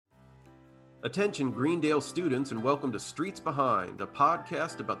Attention Greendale students, and welcome to Streets Behind, a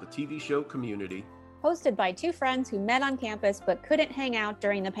podcast about the TV show Community. Hosted by two friends who met on campus but couldn't hang out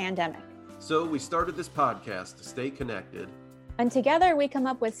during the pandemic. So we started this podcast to stay connected. And together we come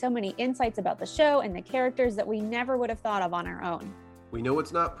up with so many insights about the show and the characters that we never would have thought of on our own. We know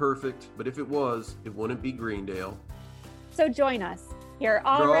it's not perfect, but if it was, it wouldn't be Greendale. So join us. You're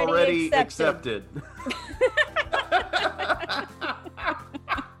already accepted.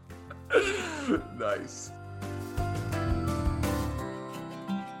 Nice.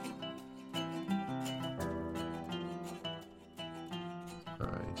 All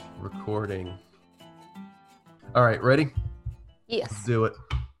right, recording. All right, ready? Yes. Let's do it.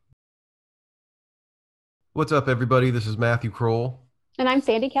 What's up, everybody? This is Matthew Kroll. And I'm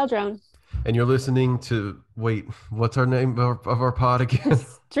Sandy Caldrone. And you're listening to, what's our name of our pod again?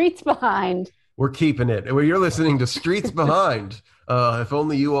 Streets Behind. We're keeping it. Well, you're listening to Streets Behind. If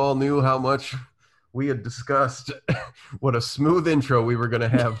only you all knew how much we had discussed what a smooth intro we were going to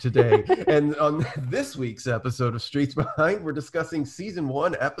have today. And on this week's episode of Streets Behind, we're discussing season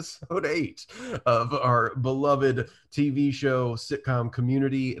 1, episode 8 of our beloved TV show sitcom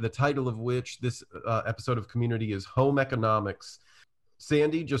Community, the title of which this episode of Community is Home Economics.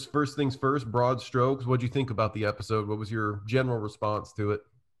 Sandy, just first things first, broad strokes. What'd you think about the episode? What was your general response to it?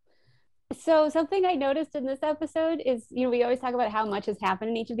 So something I noticed in this episode is, we always talk about how much has happened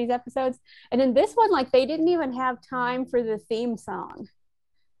in each of these episodes. And in this one, they didn't even have time for the theme song.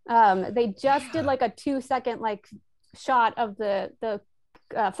 They just did a 2-second shot of the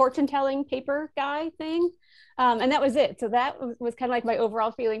fortune telling paper guy thing. And that was it. So that was kind of my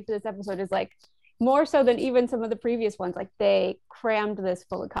overall feeling for this episode is more so than even some of the previous ones. They crammed this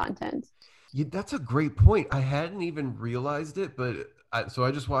full of content. Yeah, that's a great point. I hadn't even realized it, but so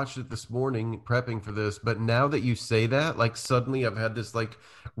I just watched it this morning prepping for this, but now that you say that, suddenly I've had this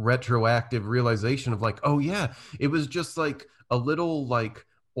retroactive realization of oh yeah, it was just a little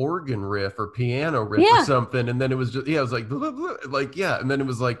organ riff or piano riff or something, and then it was just it was blah, blah, blah, and then it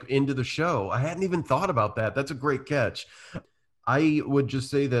was into the show. I hadn't even thought about that. That's a great catch. I would just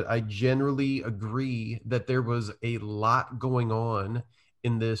say that I generally agree that there was a lot going on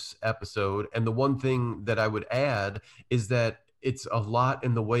in this episode, and the one thing that I would add is that it's a lot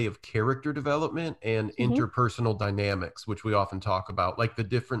in the way of character development and interpersonal dynamics, which we often talk about, the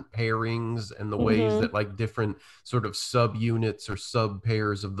different pairings and the ways that different sort of subunits or sub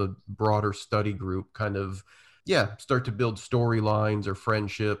pairs of the broader study group kind of, start to build storylines or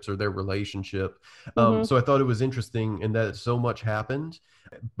friendships or their relationship. So I thought it was interesting in that so much happened,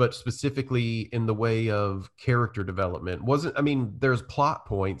 but specifically in the way of character development. There's plot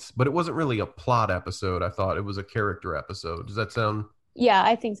points, but it wasn't really a plot episode. I thought it was a character episode. Does that sound? Yeah,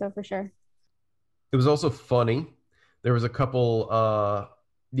 I think so for sure. It was also funny. There was a couple,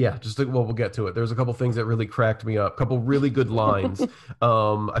 we'll get to it. There's a couple things that really cracked me up. A couple really good lines.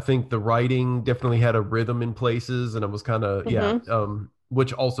 I think the writing definitely had a rhythm in places, and it was kind of,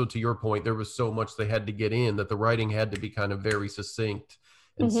 which also to your point, there was so much they had to get in that the writing had to be kind of very succinct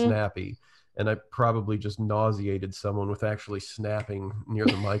and snappy. And I probably just nauseated someone with actually snapping near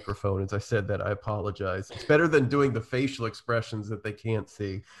the microphone. As I said that, I apologize. It's better than doing the facial expressions that they can't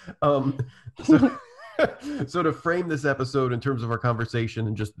see. So to frame this episode in terms of our conversation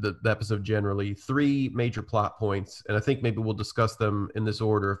and just the episode generally, 3 major plot points, and I think maybe we'll discuss them in this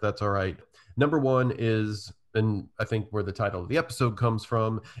order if that's all right. Number 1 is, and I think where the title of the episode comes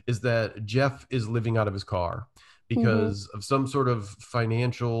from, is that Jeff is living out of his car because of some sort of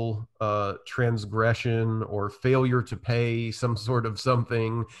financial transgression or failure to pay some sort of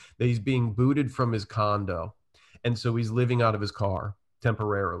something, that he's being booted from his condo. And so he's living out of his car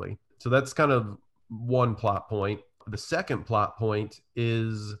temporarily. So that's kind of one plot point. The second plot point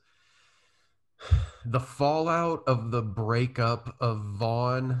is the fallout of the breakup of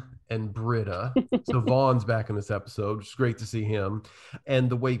Vaughn and Britta. So Vaughn's back in this episode, which is great to see him. And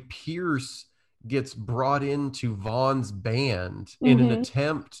the way Pierce gets brought into Vaughn's band in an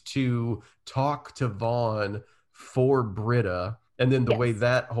attempt to talk to Vaughn for Britta. And then the way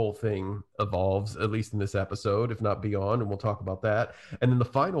that whole thing evolves, at least in this episode, if not beyond, and we'll talk about that. And then the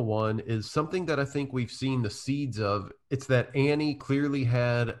final one is something that I think we've seen the seeds of. It's that Annie clearly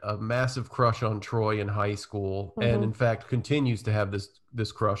had a massive crush on Troy in high school, and in fact continues to have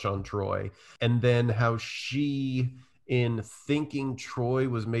this crush on Troy. And then how she, in thinking Troy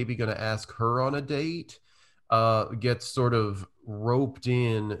was maybe going to ask her on a date, gets sort of roped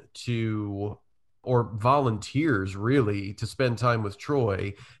in to, or volunteers really, to spend time with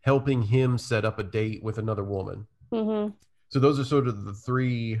Troy, helping him set up a date with another woman. So those are sort of the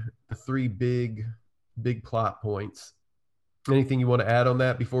three big plot points. Anything you want to add on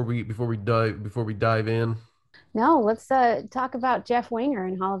that before we dive in? No, let's talk about Jeff Winger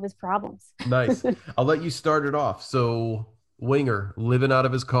and all of his problems. Nice. I'll let you start it off. So, Winger living out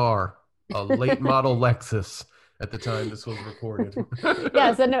of his car, a late model Lexus at the time this was recorded.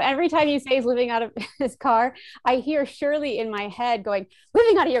 Yeah, so no, every time you say he's living out of his car, I hear Shirley in my head going,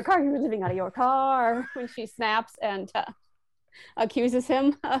 "Living out of your car, you're living out of your car," when she snaps and accuses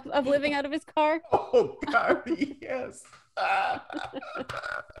him of living out of his car. Oh, God, yes.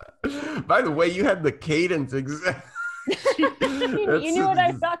 By the way, you had the cadence exactly. You knew what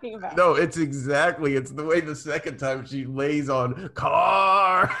I was talking about. No, it's the way the second time she lays on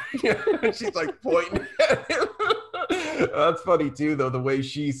car. She's like pointing at him. That's funny too, though, the way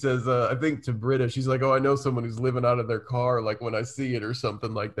she says, I think to Britta, she's like, "Oh, I know someone who's living out of their car, like when I see it," or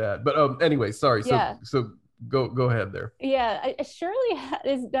something like that. But anyway, sorry. Yeah. So go ahead there. Yeah, Shirley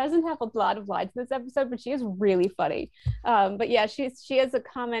doesn't have a lot of lines in this episode, but she is really funny. But yeah, she has a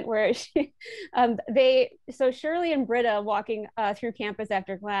comment where Shirley and Britta walking through campus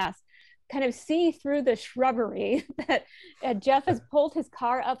after class kind of see through the shrubbery that Jeff has pulled his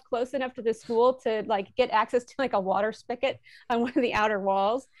car up close enough to the school to like get access to like a water spigot on one of the outer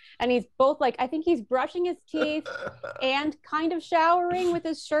walls. And he's both like, I think he's brushing his teeth and kind of showering with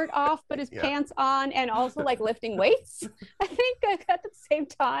his shirt off, but his pants on, and also like lifting weights, I think, at the same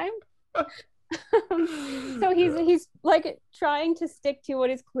time. So he's like trying to stick to what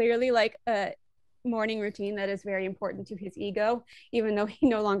is clearly like a morning routine that is very important to his ego, even though he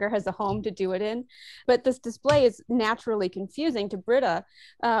no longer has a home to do it in. But this display is naturally confusing to Britta.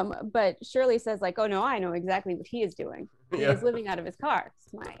 But Shirley says like, "Oh no, I know exactly what he is doing. He is living out of his car.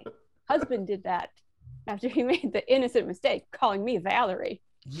 My husband did that after he made the innocent mistake calling me Valerie."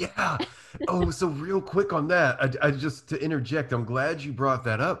 Yeah. Oh, so real quick on that, I just to interject, I'm glad you brought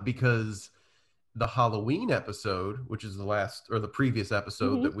that up, because the Halloween episode, which is the previous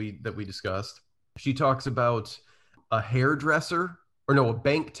episode that we discussed, she talks about a hairdresser, or no, a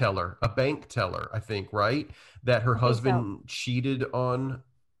bank teller, I think, right? That her husband cheated on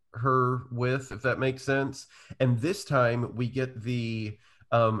her with, if that makes sense. And this time we get the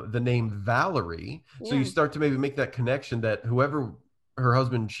name Valerie. Yeah. So you start to maybe make that connection that whoever her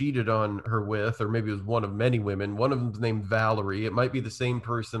husband cheated on her with, or maybe it was one of many women, one of them's named Valerie. It might be the same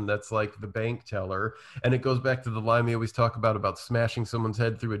person that's like the bank teller. And it goes back to the line we always talk about smashing someone's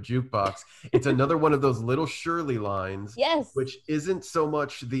head through a jukebox. It's another one of those little Shirley lines. Yes. Which isn't so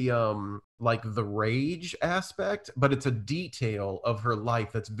much the like the rage aspect, but it's a detail of her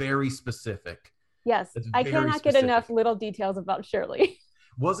life that's very specific. Yes. I cannot get enough little details about Shirley.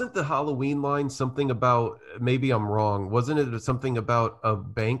 Wasn't the Halloween line something about, maybe I'm wrong, wasn't it something about a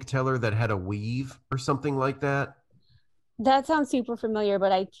bank teller that had a weave or something like that? That sounds super familiar,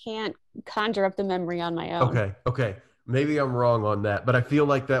 but I can't conjure up the memory on my own. Okay. Maybe I'm wrong on that, but I feel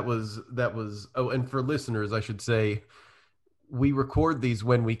like that was, oh, and for listeners, I should say, we record these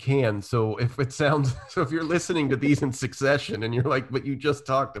when we can. So if you're listening to these in succession and you're like, "But you just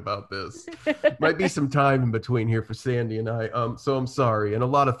talked about this," might be some time in between here for Sandy and I. So I'm sorry. And a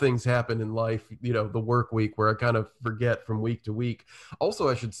lot of things happen in life, the work week, where I kind of forget from week to week. Also,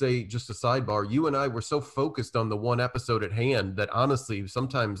 I should say, just a sidebar, you and I were so focused on the one episode at hand that honestly,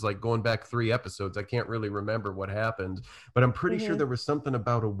 sometimes like going back 3 episodes, I can't really remember what happened, but I'm pretty sure there was something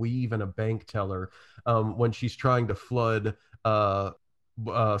about a weave and a bank teller when she's trying to flood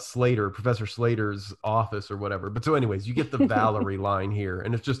Professor Slater's office or whatever. But so anyways, you get the Valerie line here,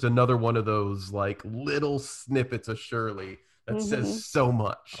 and it's just another one of those like little snippets of Shirley that says so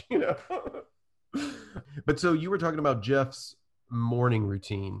much, But so you were talking about Jeff's morning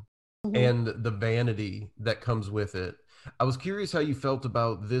routine and the vanity that comes with it. I was curious how you felt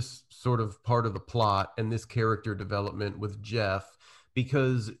about this sort of part of the plot and this character development with Jeff,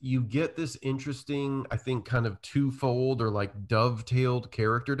 because you get this interesting, I think, kind of twofold or like dovetailed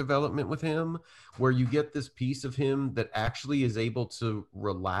character development with him, where you get this piece of him that actually is able to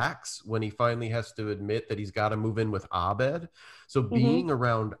relax when he finally has to admit that he's got to move in with Abed. So being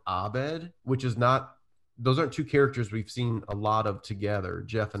around Abed, which is not, those aren't two characters we've seen a lot of together,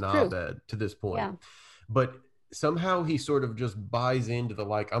 Jeff and Abed, to this point. Yeah. But somehow he sort of just buys into the,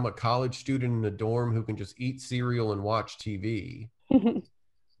 like, I'm a college student in a dorm who can just eat cereal and watch TV.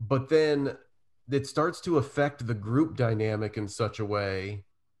 But then it starts to affect the group dynamic in such a way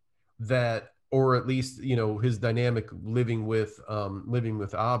that, or at least, his dynamic living with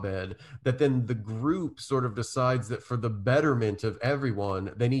Abed, that then the group sort of decides that for the betterment of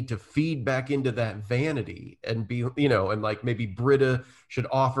everyone, they need to feed back into that vanity and be, and like maybe Britta should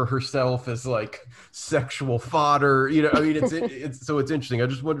offer herself as like sexual fodder, I mean, it's so it's interesting. I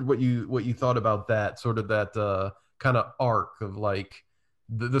just wondered what you thought about that, sort of that kind of arc of like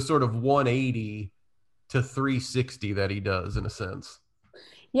the sort of 180 to 360 that he does in a sense.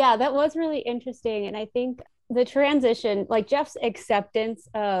 Yeah, that was really interesting. And I think the transition, like Jeff's acceptance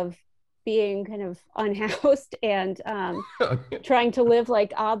of being kind of unhoused and trying to live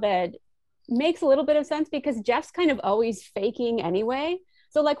like Abed makes a little bit of sense because Jeff's kind of always faking anyway.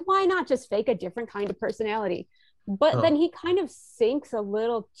 So, like, why not just fake a different kind of personality? But then Oh, he kind of sinks a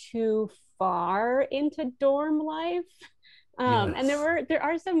little too far into dorm life. And yes. there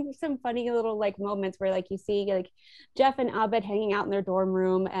are some funny little like moments where like you see like Jeff and Abed hanging out in their dorm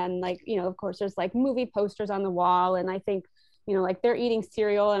room, and like of course there's like movie posters on the wall, and I think like they're eating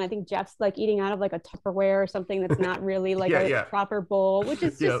cereal, and I think Jeff's like eating out of like a Tupperware or something that's not really like Yeah, a yeah. proper bowl, which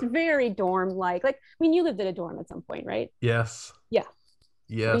is just Yep. very dorm like I mean you lived in a dorm at some point, right? Yes. Yeah,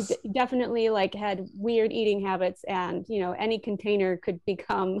 we Yes. definitely like had weird eating habits, and any container could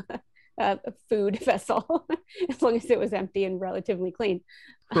become a food vessel as long as it was empty and relatively clean.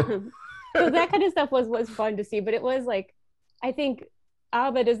 um, so that kind of stuff was fun to see, but it was like I think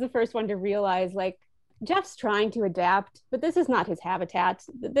Abed is the first one to realize like Jeff's trying to adapt, but this is not his habitat.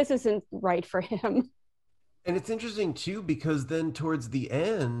 This isn't right for him. And it's interesting too, because then towards the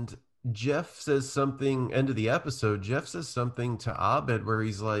end, Jeff says something, end of the episode, Jeff says something to Abed where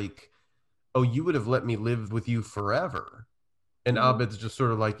he's like, "Oh, you would have let me live with you forever." And Mm-hmm. Abed's just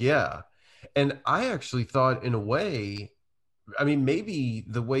sort of like, "Yeah." And I actually thought in a way, I mean, maybe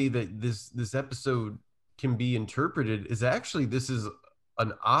the way that this episode can be interpreted is actually this is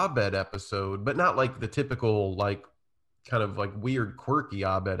an Abed episode, but not like the typical like kind of like weird, quirky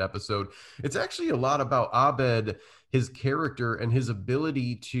Abed episode. It's actually a lot about Abed, his character, and his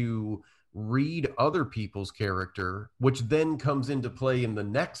ability to read other people's character, which then comes into play in the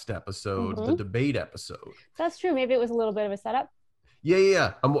next episode, the Mm-hmm. debate episode. That's true. Maybe it was a little bit of a setup. Yeah,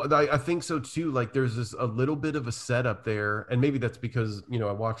 yeah, yeah. I think so too. Like, there's this a little bit of a setup there, and maybe that's because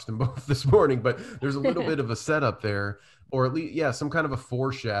I watched them both this morning. But there's a little bit of a setup there, or at least, yeah, some kind of a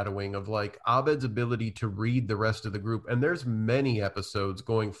foreshadowing of like Abed's ability to read the rest of the group. And there's many episodes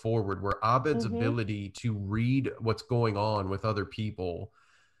going forward where Abed's Mm-hmm. ability to read what's going on with other people,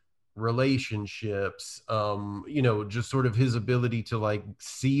 relationships, just sort of his ability to like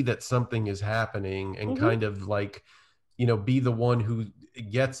see that something is happening and Mm-hmm. kind of like be the one who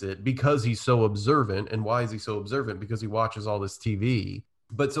gets it because he's so observant. And why is he so observant? Because he watches all this TV.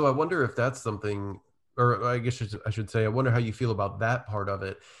 But so I wonder if that's something, or I guess I should say, I wonder how you feel about that part of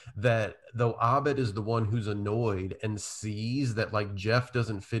it. That though Abed is the one who's annoyed and sees that like Jeff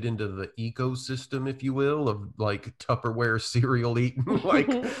doesn't fit into the ecosystem, if you will, of like Tupperware cereal eating like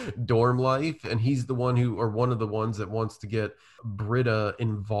dorm life, and he's the one who, or one of the ones that wants to get Britta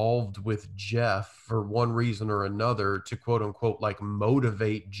involved with Jeff for one reason or another to quote unquote like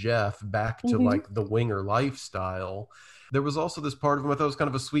motivate Jeff back to Mm-hmm. like the winger lifestyle. There was also this part of him I thought was kind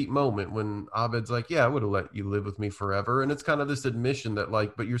of a sweet moment when Abed's like, "Yeah, I would have let you live with me forever." And it's kind of this admission that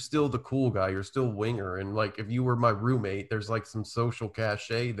like, but you're still the cool guy, you're still winger. And like, if you were my roommate, there's like some social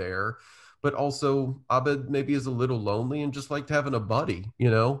cachet there. But also, Abed maybe is a little lonely and just liked having a buddy.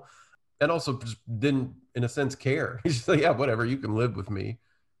 And also just didn't, in a sense, care. He's just like, yeah, whatever, you can live with me.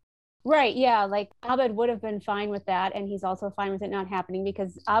 Right. Yeah. Like Abed would have been fine with that. And he's also fine with it not happening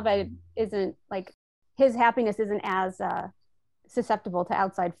because Abed isn't like his happiness isn't as susceptible to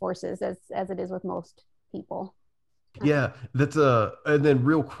outside forces as it is with most people. Yeah, that's and then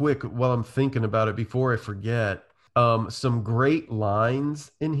real quick while I'm thinking about it before I forget, some great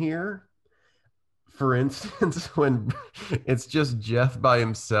lines in here. For instance, when it's just Jeff by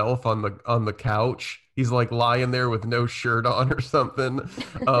himself on the couch, he's like lying there with no shirt on or something.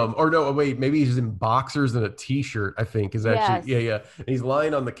 Or no, wait, maybe he's in boxers and a t-shirt, I think is actually, Yes. yeah, yeah. And he's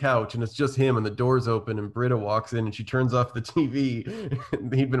lying on the couch and it's just him and the door's open and Britta walks in and she turns off the TV.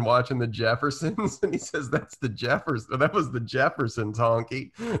 And he'd been watching the Jeffersons and he says, "That's the Jefferson. That was the Jeffersons,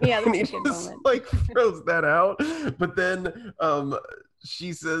 honky." Yeah, And that's he a good just moment. like throws that out. But then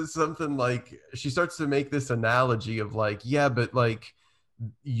she says something like, she starts to make this analogy of like, yeah, but like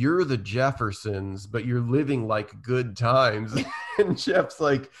you're the Jeffersons, but you're living like good times. And Jeff's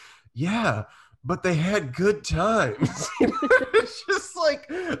like, yeah, but they had good times. It's just like,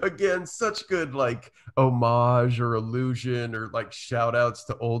 again, such good like homage or allusion or like shout outs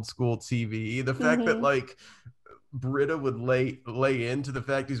to old school TV. The fact that Mm-hmm. like Britta would lay into the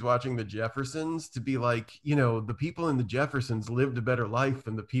fact he's watching the Jeffersons to be like, you know, the people in the Jeffersons lived a better life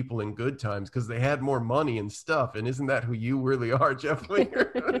than the people in Good Times because they had more money and stuff. And isn't that who you really are, Jeff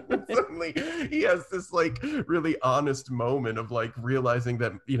Winger? Suddenly he has this like really honest moment of like realizing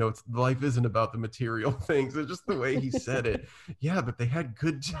that, you know, life isn't about the material things. It's just the way he said it. Yeah, but they had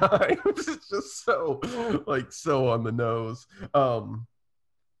good times. It's just so like so on the nose.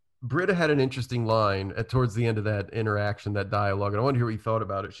 Britta had an interesting line towards the end of that interaction, that dialogue, and I wonder what you thought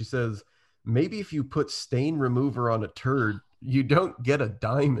about it. She says, maybe if you put stain remover on a turd, you don't get a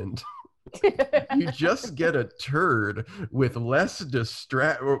diamond. You just get a turd with less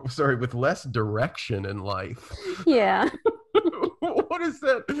with less direction in life. Yeah. What is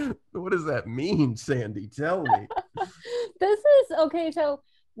that? What does that mean, Sandy? Tell me. This is okay. So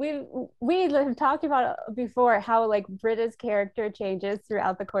we have talked about before how like Britta's character changes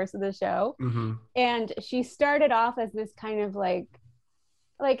throughout the course of the show. Mm-hmm. And she started off as this kind of like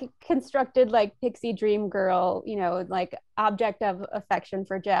constructed like pixie dream girl, you know, like object of affection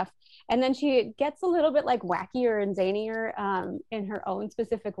for Jeff. And then she gets a little bit like wackier and zanier in her own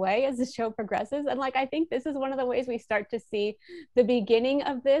specific way as the show progresses. And like I think this is one of the ways we start to see the beginning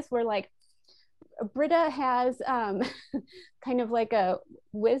of this, where like Britta has kind of like a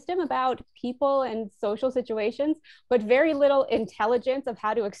wisdom about people and social situations, but very little intelligence of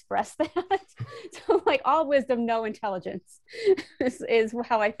how to express that. So like all wisdom, no intelligence is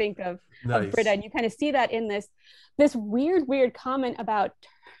how I think of Britta. And you kind of see that in this weird comment about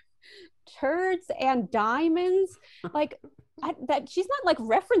turds and diamonds. Like that she's not like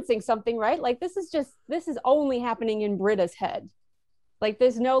referencing something, right? Like this is only happening in Britta's head. Like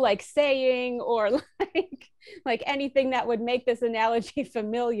there's no like saying or like anything that would make this analogy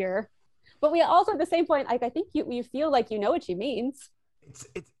familiar. But we also at the same point, like I think you feel like you know what she means.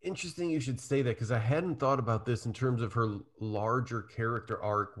 It's interesting you should say that, because I hadn't thought about this in terms of her larger character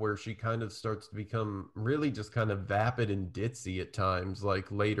arc, where she kind of starts to become really just kind of vapid and ditzy at times,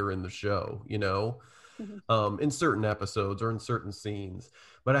 like later in the show, you know, in certain episodes or in certain scenes.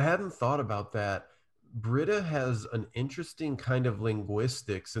 But I hadn't thought about that. Britta has an interesting kind of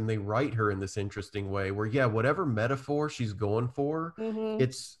linguistics, and they write her in this interesting way where, yeah, whatever metaphor she's going for,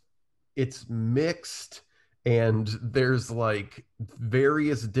 it's mixed, and there's like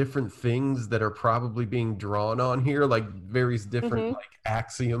various different things that are probably being drawn on here, like various different like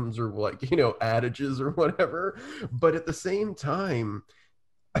axioms or like, you know, adages or whatever. But at the same time,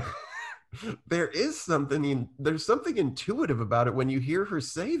 there's something intuitive about it when you hear her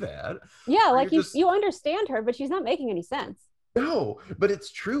say that. Yeah, like you understand her, but she's not making any sense. No, but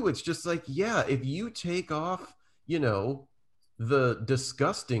it's true. It's just like, yeah, if you take off, you know, the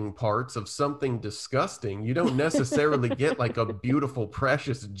disgusting parts of something disgusting, you don't necessarily get like a beautiful,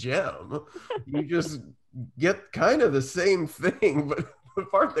 precious gem. You just get kind of the same thing. But the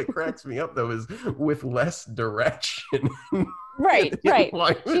part that cracks me up though is with less direction. Right.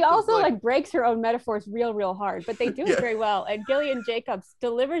 She also like breaks her own metaphors real hard, but they do it very well. And Gillian Jacobs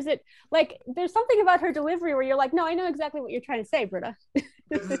delivers it like there's something about her delivery where you're like, no, I know exactly what you're trying to say, Britta.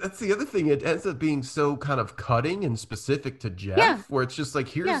 That's the other thing. It ends up being so kind of cutting and specific to Jeff, where it's just like,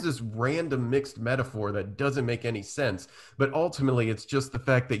 here's this random mixed metaphor that doesn't make any sense. But ultimately, it's just the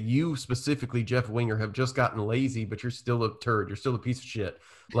fact that you specifically, Jeff Winger, have just gotten lazy, but you're still a turd. You're still a piece of shit.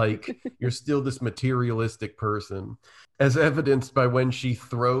 Like, you're still this materialistic person, as evidenced by when she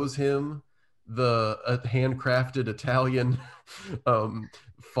throws him the handcrafted Italian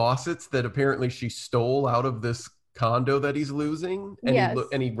faucets that apparently she stole out of this condo that he's losing,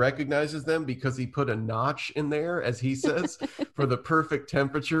 and he recognizes them because he put a notch in there, as he says, for the perfect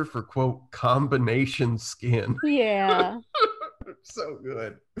temperature for, quote, combination skin. Yeah. So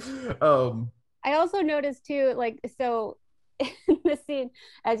good. I also noticed too, like, so in the scene,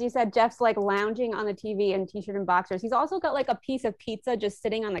 as you said, Jeff's like lounging on the TV in t-shirt and boxers. He's also got like a piece of pizza just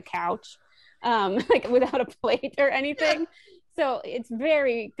sitting on the couch, like without a plate or anything. So it's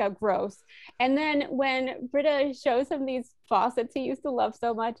very gross. And then when Britta shows him these faucets he used to love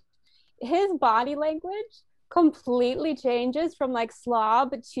so much, his body language completely changes from like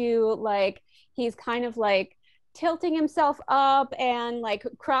slob to like he's kind of like tilting himself up and like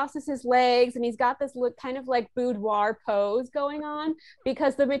crosses his legs, and he's got this look kind of like boudoir pose going on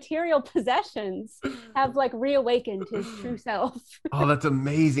because the material possessions have like reawakened his true self. Oh, that's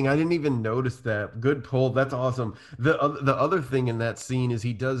amazing. I didn't even notice that. Good pull. That's awesome. The other thing in that scene is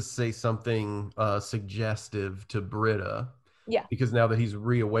he does say something suggestive to Britta. Yeah. Because now that he's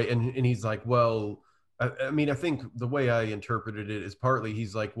reawakened, and he's like, well, I mean, I think the way I interpreted it is partly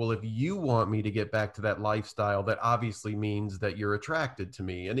he's like, well, if you want me to get back to that lifestyle, that obviously means that you're attracted to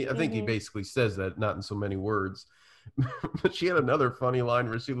me. And I think he basically says that, not in so many words. But she had another funny line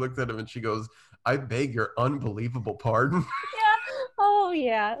where she looked at him and she goes, "I beg your unbelievable pardon." Yeah. Oh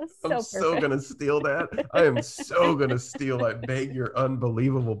yeah. I'm So so perfect. gonna steal that. I am so gonna steal "I beg your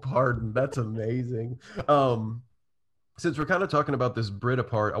unbelievable pardon." That's amazing. Um, since we're kind of talking about this Brita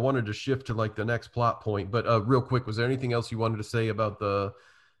part, I wanted to shift to like the next plot point. But real quick, was there anything else you wanted to say about the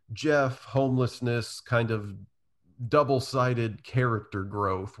Jeff homelessness kind of double-sided character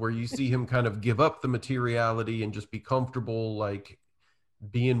growth, where you see him kind of give up the materiality and just be comfortable, like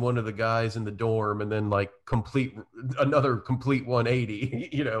being one of the guys in the dorm, and then like complete another complete 180,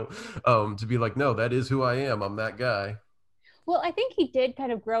 to be like, no, that is who I am. I'm that guy. Well, I think he did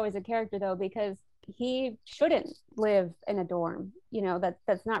kind of grow as a character though, because he shouldn't live in a dorm.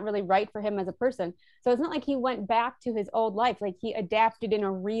 That's not really right for him as a person. So it's not like he went back to his old life. Like he adapted in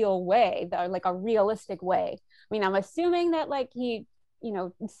a real way, like a realistic way. I mean, I'm assuming that like he,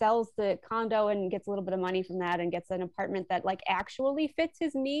 sells the condo and gets a little bit of money from that and gets an apartment that like actually fits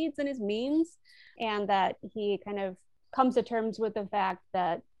his needs and his means, and that he kind of comes to terms with the fact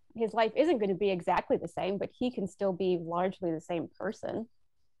that his life isn't going to be exactly the same, but he can still be largely the same person.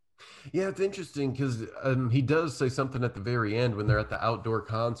 Yeah, it's interesting because he does say something at the very end when they're at the outdoor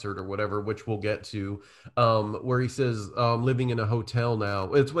concert or whatever, which we'll get to, where he says, living in a hotel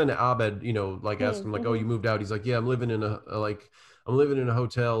now. It's when Abed, like asked him, like, oh, Mm-hmm. you moved out. He's like, yeah, I'm living in I'm living in a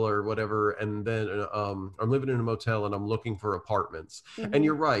hotel or whatever. And then I'm living in a motel and I'm looking for apartments. And Mm-hmm.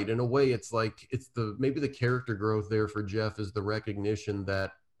 you're right. In a way, it's like, maybe the character growth there for Jeff is the recognition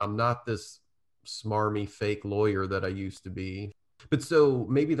that I'm not this smarmy fake lawyer that I used to be. But so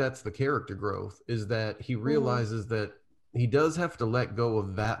maybe that's the character growth, is that he Mm-hmm. realizes that he does have to let go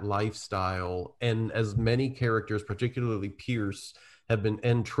of that lifestyle. And as many characters, particularly Pierce,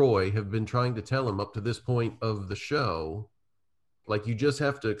 and Troy have been trying to tell him up to this point of the show, like, you just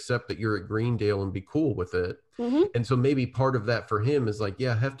have to accept that you're at Greendale and be cool with it. Mm-hmm. And so maybe part of that for him is like,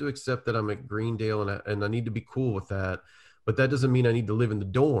 yeah, I have to accept that I'm at Greendale, and I need to be cool with that. But that doesn't mean I need to live in the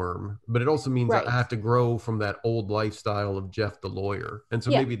dorm. But it also means I Right. have to grow from that old lifestyle of Jeff the lawyer. And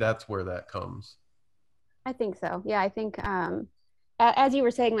so Yeah, maybe that's where that comes. I think so. Yeah, I think as you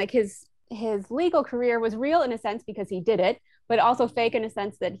were saying, like his legal career was real in a sense because he did it, but also fake in a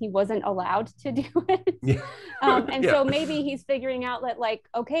sense that he wasn't allowed to do it. Yeah. And Yeah. so maybe he's figuring out that like,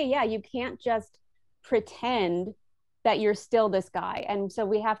 okay, yeah, you can't just pretend that you're still this guy, and so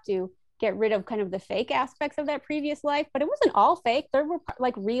we have to get rid of kind of the fake aspects of that previous life. But it wasn't all fake. There were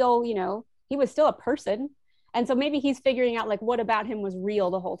like real, he was still a person. And so maybe he's figuring out like what about him was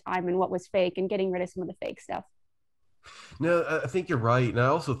real the whole time and what was fake, and getting rid of some of the fake stuff. No, I think you're right. And I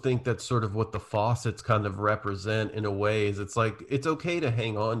also think that's sort of what the faucets kind of represent in a way, is it's like it's okay to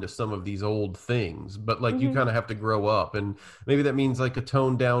hang on to some of these old things, but like you Mm-hmm. kind of have to grow up. And maybe that means like a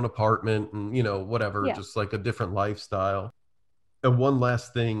toned down apartment and, whatever, Yeah. just like a different lifestyle. And one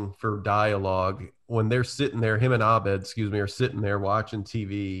last thing for dialogue, when they're sitting there, him and Abed, excuse me, are sitting there watching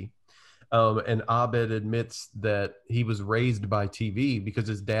TV. And Abed admits that he was raised by TV because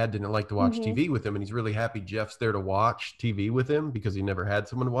his dad didn't like to watch Mm-hmm. TV with him. And he's really happy Jeff's there to watch TV with him because he never had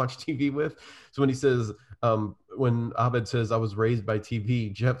someone to watch TV with. So when he says, when Abed says, I was raised by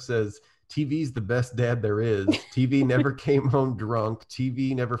TV, Jeff says, TV's the best dad there is. TV never came home drunk.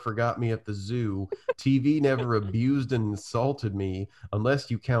 TV never forgot me at the zoo. TV never abused and insulted me unless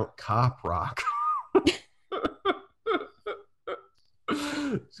you count Cop Rock.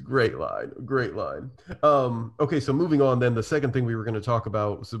 It's a great line. Great line. Okay, so moving on then, the second thing we were going to talk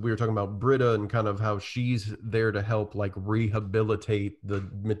about, so we were talking about Britta and kind of how she's there to help like rehabilitate the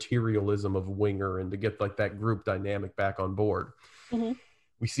materialism of Winger and to get like that group dynamic back on board. Mm-hmm.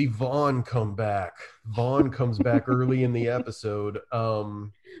 We see Vaughn come back. Vaughn comes back early in the episode.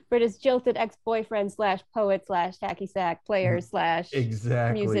 Britta's jilted ex-boyfriend slash poet slash hacky sack player slash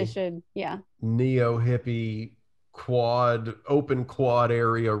Exactly. musician. Yeah. Neo hippie open quad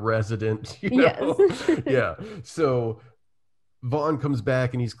area resident, Yes. yeah. So Vaughn comes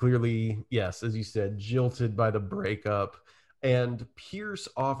back and he's clearly, yes, as you said, jilted by the breakup. And Pierce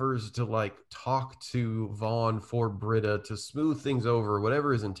offers to like talk to Vaughn for Britta to smooth things over,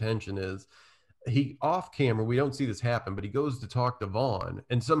 whatever his intention is. He off camera, we don't see this happen, but he goes to talk to Vaughn,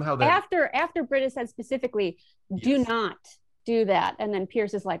 and somehow that, After Britta said specifically, do yes, not do that. And then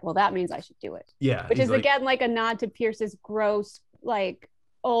Pierce is like, well, that means I should do it. yeah, Which he's is like, again like a nod to Pierce's gross, like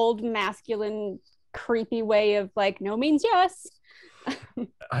old masculine, creepy way of like no means yes.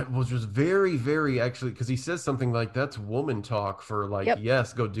 I was just very, very actually, because he says something like that's woman talk for like, Yep.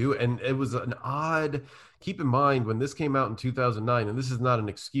 yes, go do it. And it was an odd, keep in mind when this came out in 2009, and this is not an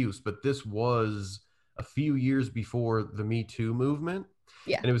excuse, but this was a few years before the Me Too movement.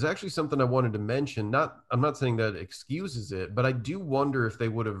 Yeah. And it was actually something I wanted to mention. I'm not saying that excuses it, but I do wonder if they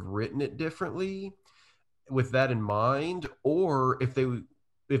would have written it differently with that in mind, or if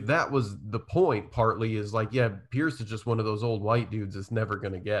that was the point, partly is like, yeah, Pierce is just one of those old white dudes that's never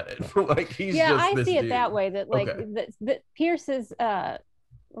going to get it. Like, he's Yeah, just I this see it dude. that way, that like Okay. that Pierce is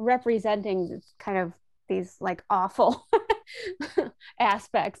representing kind of these like awful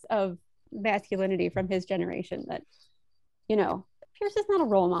aspects of masculinity from his generation, that Pierce is not a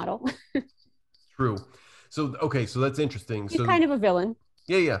role model. True. So, okay, so that's interesting. He's So, kind of a villain.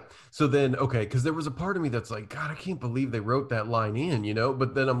 yeah, yeah. So then, okay, because there was a part of me that's like, God, I can't believe they wrote that line in, you know?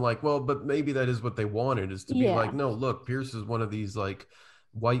 But then I'm like, well, but maybe that is what they wanted, is to be like, Yeah. no, look, Pierce is one of these like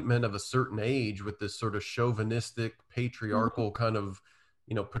white men of a certain age with this sort of chauvinistic, Mm-hmm. patriarchal kind of,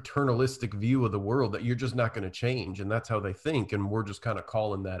 paternalistic view of the world that you're just not going to change. And that's how they think. And we're just kind of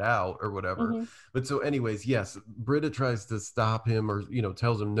calling that out or whatever. Mm-hmm. But so, anyways, yes, Britta tries to stop him, or,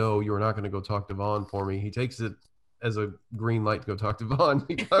 tells him, no, you're not going to go talk to Vaughn for me. He takes it as a green light to go talk to Vaughn.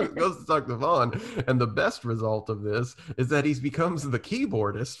 He goes to talk to Vaughn, and the best result of this is that he becomes the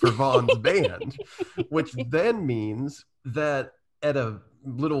keyboardist for Vaughn's band, which then means that at a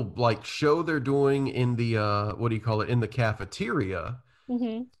little like show they're doing in the what do you call it, in the cafeteria,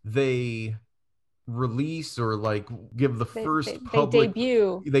 Mm-hmm. they release or like give the They, first they they public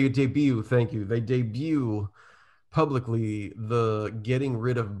debut. they debut thank you they debut publicly the Getting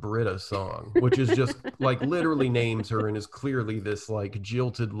Rid of Britta song, which is just like literally names her and is clearly this like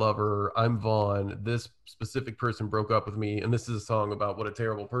jilted lover. I'm Vaughn. This specific person broke up with me, and this is a song about what a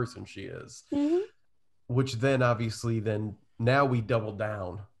terrible person she is. Mm-hmm. Which then obviously then now we double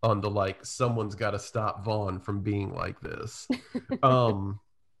down on the like someone's got to stop Vaughn from being like this. Um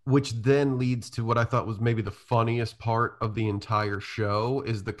which then leads to what I thought was maybe the funniest part of the entire show,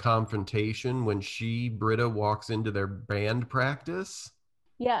 is the confrontation when Britta walks into their band practice.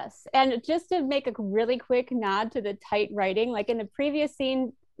 Yes. And just to make a really quick nod to the tight writing, like in the previous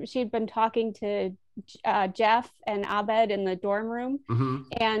scene, she'd been talking to Jeff and Abed in the dorm room, Mm-hmm.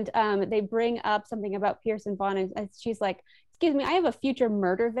 and they bring up something about Pierce and Vaughn, and she's like, "Excuse me, I have a future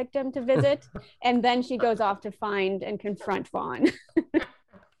murder victim to visit," and then she goes off to find and confront Vaughn.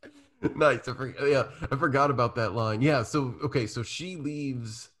 Nice. I forgot about that line. Yeah. So, okay. So she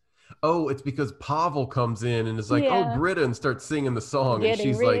leaves. Oh, it's because Pavel comes in and is like, oh, Yeah, Britta, and starts singing the song. And getting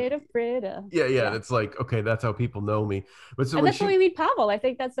she's like, rid of Britta. yeah, yeah. And Yeah, it's like, okay, that's how people know me. But so and when that's when she, we meet Pavel. I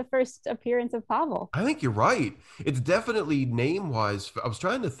think that's the first appearance of Pavel. I think you're right. It's definitely name wise. I was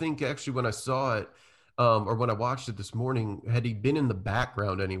trying to think actually when I saw it, or when I watched it this morning, had he been in the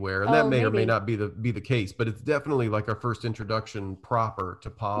background anywhere? And that Oh, may or may maybe. not be the case, but it's definitely like our first introduction proper to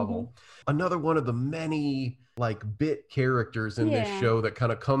Mm-hmm. Pavel. Another one of the many like bit characters in this Yeah. show that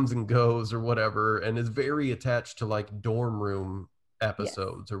kind of comes and goes or whatever, and is very attached to like dorm room Yes.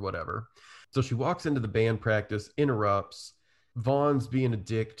 episodes or whatever. So she walks into the band practice, interrupts. Vaughn's being a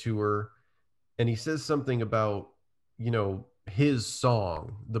dick to her, and he says something about, his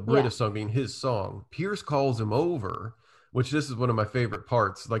song, the British Yeah. song being his song. Pierce calls him over, which this is one of my favorite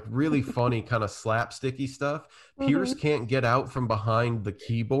parts, like really funny kind of slapsticky stuff. Pierce Mm-hmm. can't get out from behind the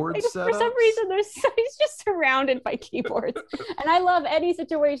keyboard For some setups. reason, he's just surrounded by keyboards, and I love any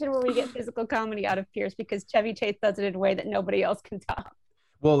situation where we get physical comedy out of Pierce, because Chevy Chase does it in a way that nobody else can top.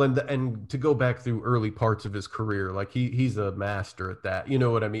 Well, and to go back through early parts of his career, like he's a master at that. You know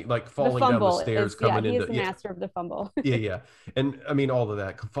what I mean? Like The falling down the fumble stairs, is, yeah, coming he is into, the yeah, master of the fumble. yeah, yeah. And I mean, all of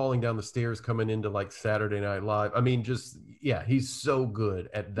that, falling down the stairs, coming into like Saturday Night Live. I mean, just, yeah, he's so good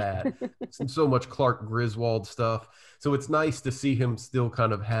at that. So much Clark Griswold stuff. So it's nice to see him still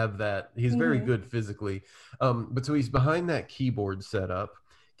kind of have that. He's very Mm-hmm. good physically. But so he's behind that keyboard setup,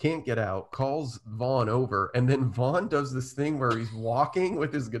 can't get out, calls Vaughn over, and then Vaughn does this thing where he's walking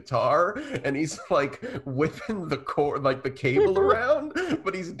with his guitar and he's like whipping the cord, like the cable around,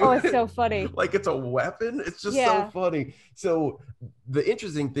 but he's Oh, doing it's it so funny. like it's a weapon. It's just so Yeah. funny. So the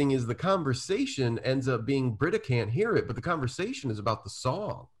interesting thing is the conversation ends up being, Britta can't hear it, but the conversation is about the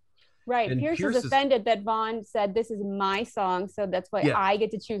song. Right. And Pierce is Pierce is, offended that Vaughn said, "This is my song, so that's why yeah, I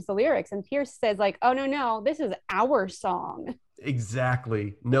get to choose the lyrics." And Pierce says, like, "Oh, no, no, this is our song."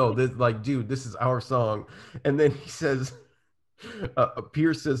 exactly. No, this, like, dude, this is our song. And then he says,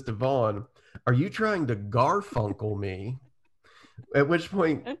 Pierce says to Vaughn, are you trying to Garfunkel me? At which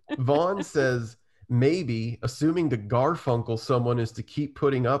point Vaughn says, maybe, assuming to Garfunkel someone is to keep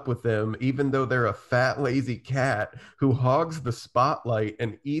putting up with them, even though they're a fat, lazy cat who hogs the spotlight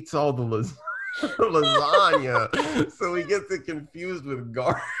and eats all the lasagna. So he gets it confused with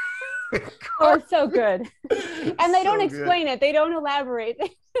Oh, it's so good. And they don't So good. explain it. They don't elaborate.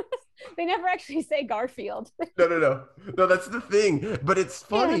 They never actually say Garfield. No, that's the thing. But it's Yeah.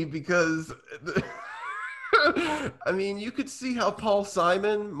 funny because I mean, you could see how Paul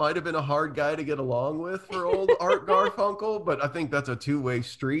Simon might have been a hard guy to get along with for old Art Garfunkel, but I think that's a two-way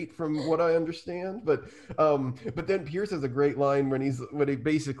street from what I understand. But then Pierce has a great line when he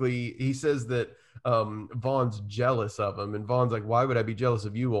basically he says that Vaughn's jealous of him, and Vaughn's like, "Why would I be jealous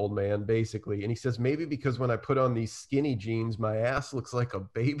of you, old man?" Basically, and he says maybe because when I put on these skinny jeans, my ass looks like a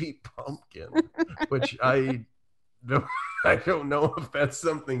baby pumpkin, which no, I don't know if that's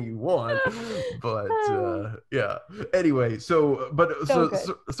something you want, but yeah. Anyway, So good.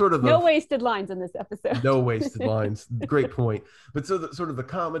 sort of the No wasted lines in this episode. no wasted lines. Great point. But sort of the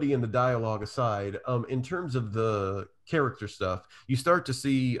comedy and the dialogue aside, in terms of the character stuff, you start to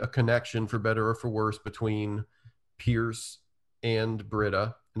see a connection, for better or for worse, between Pierce and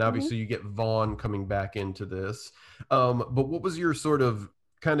Britta, and obviously you get Vaughn coming back into this. But what was your sort of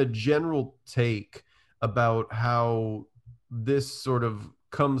kind of general take about how this sort of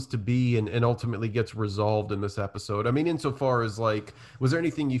comes to be and ultimately gets resolved in this episode? I mean, insofar as like, was there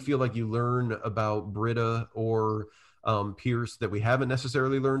anything you feel like you learned about Britta or Pierce that we haven't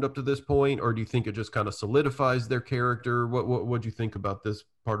necessarily learned up to this point, or do you think it just kind of solidifies their character? What do you think about this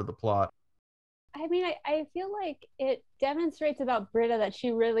part of the plot? I mean, I feel like it demonstrates about Britta that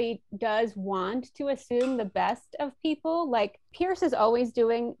she really does want to assume the best of people. Like Pierce is always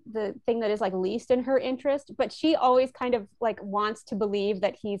doing the thing that is like least in her interest, but she always kind of like wants to believe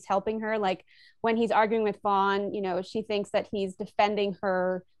that he's helping her. Like when he's arguing with Vaughn, you know, she thinks that he's defending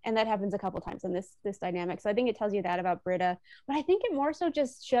her, and that happens a couple times in this dynamic. So I think it tells you that about Britta, but I think it more so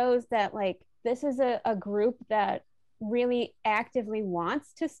just shows that like this is a group that really actively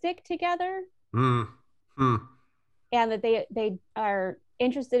wants to stick together. Mm. Mm. And that they are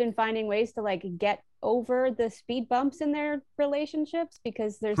interested in finding ways to like get over the speed bumps in their relationships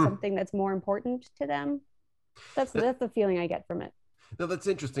because there's something that's more important to them. That's the feeling I get from it. No, that's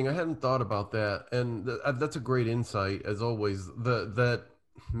interesting. I hadn't thought about that, and that's a great insight, as always. That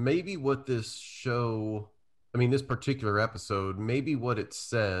maybe what this show, I mean, this particular episode, maybe what it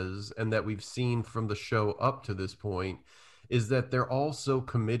says, and that we've seen from the show up to this point, is that they're all so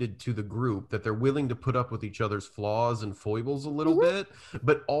committed to the group that they're willing to put up with each other's flaws and foibles a little bit,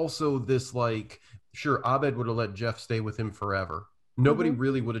 but also this like, sure, Abed would have let Jeff stay with him forever. Nobody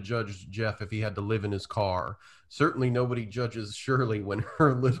really would have judged Jeff if he had to live in his car. Certainly nobody judges Shirley when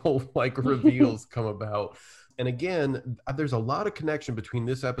her little like reveals come about. And again, there's a lot of connection between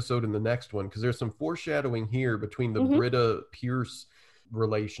this episode and the next one because there's some foreshadowing here between the Britta Pierce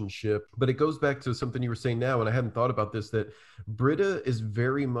relationship, but it goes back to something you were saying now, and I hadn't thought about this, that Britta is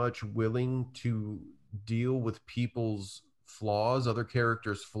very much willing to deal with people's flaws, other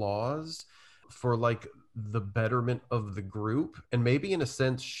characters' flaws, for like the betterment of the group. And maybe in a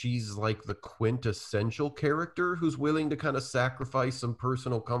sense she's like the quintessential character who's willing to kind of sacrifice some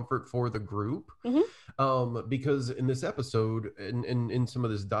personal comfort for the group. Because in this episode, in some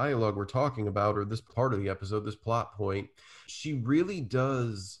of this dialogue we're talking about, or this part of the episode, this plot point, she really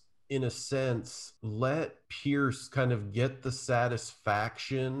does in a sense let Pierce kind of get the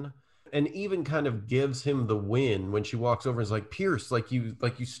satisfaction and even kind of gives him the win when she walks over and is like, Pierce, like you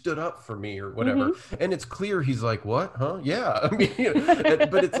stood up for me or whatever. And it's clear he's like, what? Huh? Yeah. I mean,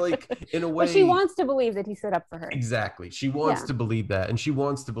 but it's like, in a way, well, she wants to believe that he stood up for her. Exactly. She wants to believe that. And she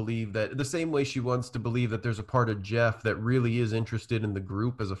wants to believe that the same way she wants to believe that there's a part of Jeff that really is interested in the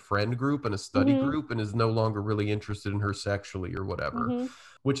group as a friend group and a study group and is no longer really interested in her sexually or whatever.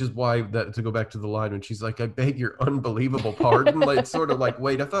 Which is why, that to go back to the line when she's like, I beg your unbelievable pardon. Like, it's sort of like,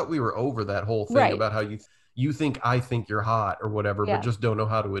 wait, I thought we were over that whole thing about how you think I think you're hot or whatever, but just don't know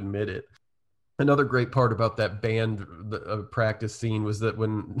how to admit it. Another great part about that band practice scene was that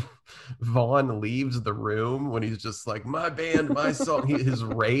when Vaughn leaves the room, when he's just like, my band, my song, his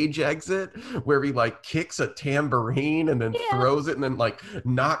rage exit, where he like kicks a tambourine and then throws it and then like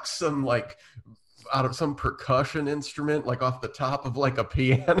knocks some like out of some percussion instrument, like off the top of like a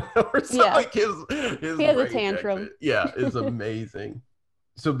piano or something. Like his he has a tantrum. Is amazing.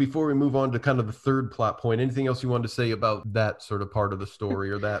 So before we move on to kind of the third plot point, anything else you wanted to say about that sort of part of the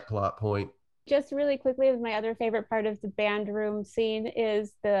story or that plot point? Just really quickly, my other favorite part of the band room scene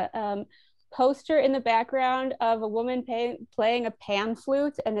is the poster in the background of a woman playing a pan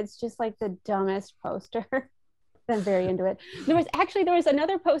flute, and it's just like the dumbest poster. I'm very into it. There was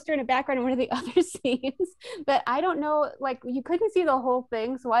another poster in the background in one of the other scenes that I don't know, like you couldn't see the whole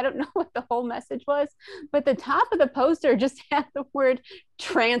thing, so I don't know what the whole message was, but the top of the poster just had the word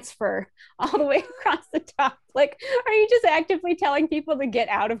transfer all the way across the top. Like, are you just actively telling people to get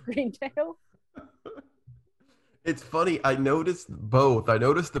out of Greendale? It's funny. I noticed both. I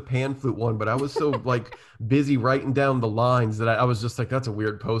noticed the pan flute one, but I was so like busy writing down the lines that I was just like, that's a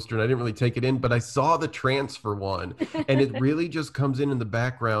weird poster, and I didn't really take it in. But I saw the transfer one, and it really just comes in the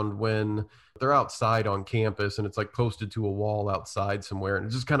background when they're outside on campus, and it's like posted to a wall outside somewhere, and it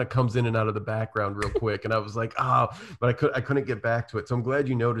just kind of comes in and out of the background real quick. And I was like, but I couldn't get back to it. So I'm glad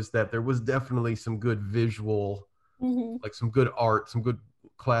you noticed that. There was definitely some good visual, Mm-hmm. like some good art, some good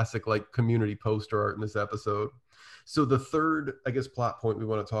classic like community poster art in this episode. So the third, I guess, plot point we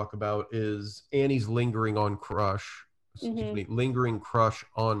want to talk about is Annie's Mm-hmm. lingering crush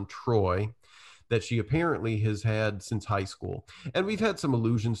on Troy that she apparently has had since high school. And we've had some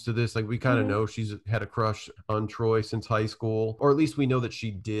allusions to this. Like we kind of Mm-hmm. know she's had a crush on Troy since high school, or at least we know that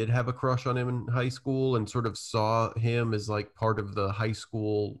she did have a crush on him in high school and sort of saw him as like part of the high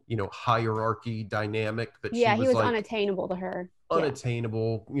school, hierarchy dynamic that she Yeah, he was was like unattainable to her. Yeah.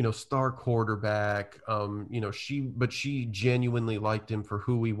 unattainable, star quarterback. She genuinely liked him for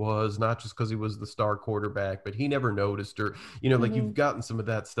who he was, not just because he was the star quarterback, but he never noticed her. Like Mm-hmm. you've gotten some of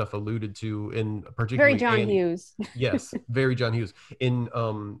that stuff alluded to in Very particularly John Annie. Hughes. Yes, very John Hughes in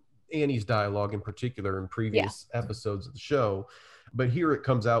Annie's dialogue in particular in Yeah. previous episodes of the show. But here it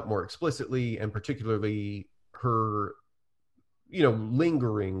comes out more explicitly, and particularly her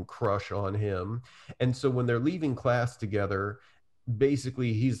lingering crush on him. And so when they're leaving class together,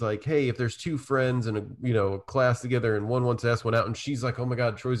 basically he's like, hey, if there's two friends in a class together and one wants to ask one out, and she's like, oh my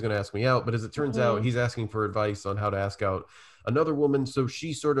god, Troy's going to ask me out. But as it turns out, Mm-hmm. he's asking for advice on how to ask out another woman, so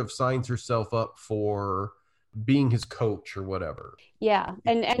she sort of signs herself up for being his coach or whatever. Yeah.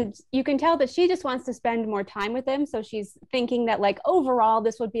 And you can tell that she just wants to spend more time with him. So she's thinking that like overall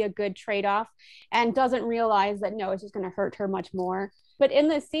this would be a good trade-off and doesn't realize that no, it's just going to hurt her much more. But in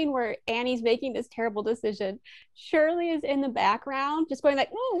this scene where Annie's making this terrible decision, Shirley is in the background just going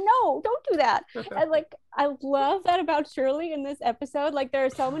like, no, don't do that. And like I love that about Shirley in this episode. Like there are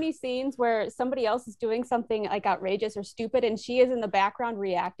so many scenes where somebody else is doing something like outrageous or stupid and she is in the background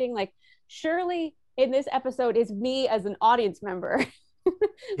reacting. Like Shirley in this episode is me as an audience member. Like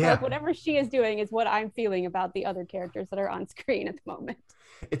Yeah, whatever she is doing is what I'm feeling about the other characters that are on screen at the moment.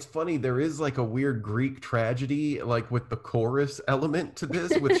 it's funny, there is like a weird Greek tragedy like with the chorus element to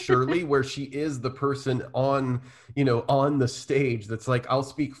this with Shirley, where she is the person on the stage that's like, I'll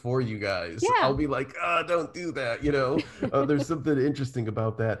speak for you guys, I'll Yeah. be like, don't do that. There's something interesting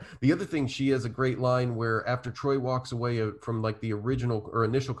about that. The other thing, she has a great line where after Troy walks away from like the original or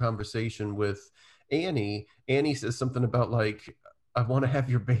initial conversation with Annie says something about like, I want to have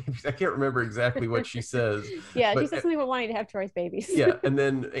your babies. I can't remember exactly what she says, Yeah, she but says something about wanting to have Troy's babies. yeah, and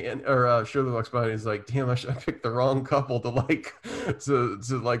then Shirley walks by and is like, "Damn, I picked the wrong couple to like, to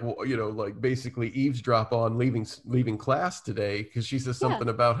like, like basically eavesdrop on leaving class today," because she says Yeah. something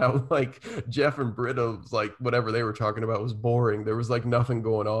about how like Jeff and Britta's like whatever they were talking about was boring. There was like nothing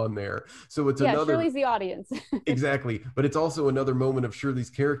going on there. So it's Yeah, another Shirley's the audience. exactly, but it's also another moment of Shirley's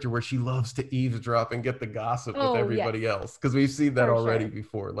character where she loves to eavesdrop and get the gossip with Oh, yes, everybody else, because we've seen that for already sure.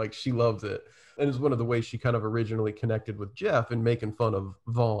 before. Like she loves it, and it's one of the ways she kind of originally connected with Jeff and making fun of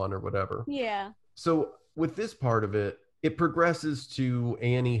Vaughn or whatever. Yeah. So with this part of it, it progresses to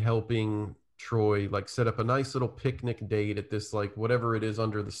Annie helping Troy like set up a nice little picnic date at this like whatever it is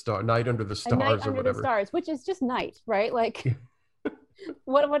under the star night under the A night stars or under the whatever. stars, which is just night, right? Like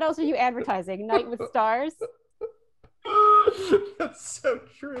what else are you advertising? Night with stars? That's so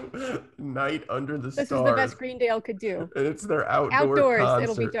true. Night under the This is the stars. best Greendale could do. And it's their outdoor Outdoors,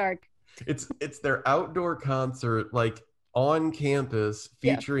 it'll be concert. dark. It's their outdoor concert, like on campus,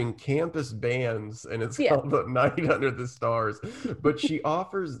 Yeah. featuring campus bands, and it's Yeah. called the Night Under the Stars. But she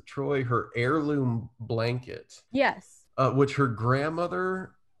offers Troy her heirloom blanket, Yes. which her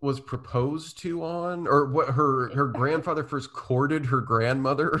grandmother was proposed to on, or what her grandfather first courted her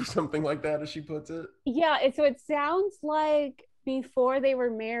grandmother, or something like that, as she puts it. Yeah, so it sounds like before they were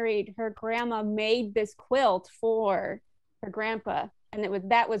married, her grandma made this quilt for her grandpa,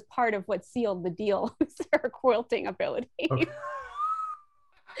 and that was part of what sealed the deal, her quilting ability.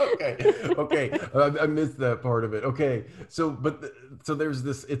 Okay. Okay. I missed that part of it. Okay, so there's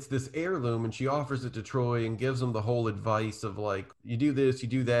this. It's this heirloom, and she offers it to Troy and gives him the whole advice of like, you do this, you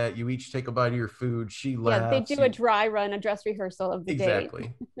do that, you each take a bite of your food. She Yeah, they laughs. do a dry run, a dress rehearsal of the date.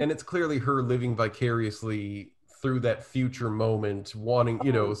 Exactly, and it's clearly her living vicariously through that future moment, wanting,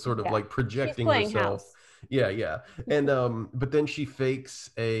 Oh, sort of yeah. like She's projecting playing herself. house. Yeah, and but then she fakes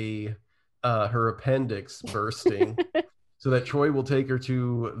her appendix bursting so that Troy will take her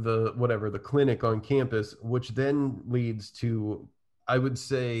to the clinic on campus, which then leads to, I would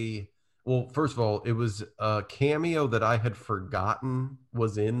say, Well, first of all, it was a cameo that I had forgotten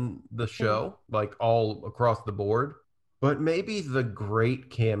was in the Mm. show, like all across the board. But maybe the great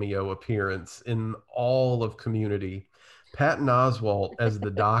cameo appearance in all of Community, Patton Oswalt as the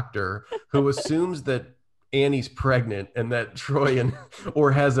doctor who assumes that Annie's pregnant and that Troy and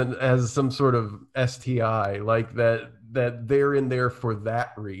or has some sort of STI, like that they're in there for that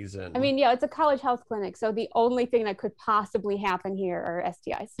I reason. mean, yeah, it's a college health clinic, so the only thing that could possibly happen here are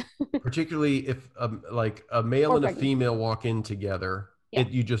STIs Particularly if like a male or and a pregnancy. female walk in together, Yeah,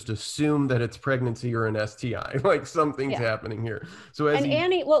 you just assume that it's pregnancy or an STI. Like something's yeah. happening here. So as he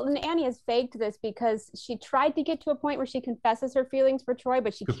And Annie has faked this because she tried to get to a point where she confesses her feelings for Troy,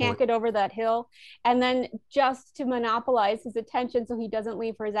 but she Good can't point. get over that hill. And then just to monopolize his attention so he doesn't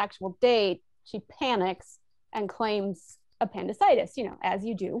leave for his actual date, she panics and claims appendicitis, as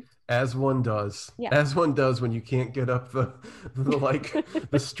you do. As one does. Yeah. As one does when you can't get up the like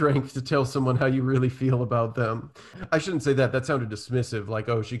the strength to tell someone how you really feel about them. I shouldn't say that. That sounded dismissive, like,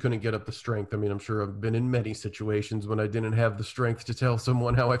 oh, she couldn't get up the strength. I mean, I'm sure I've been in many situations when I didn't have the strength to tell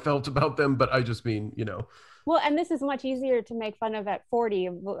someone how I felt about them, but I just mean, Well, and this is much easier to make fun of at 40,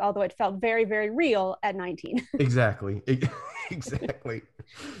 although it felt very, very real at 19. exactly. Exactly.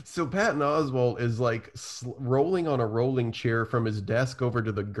 So Patton Oswalt is like rolling on a rolling chair from his desk over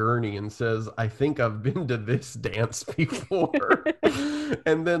to the gurney and says, I think I've been to this dance before.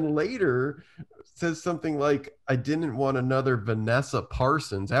 And then later says something like, I didn't want another Vanessa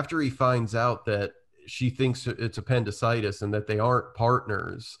Parsons after he finds out that she thinks it's appendicitis and that they aren't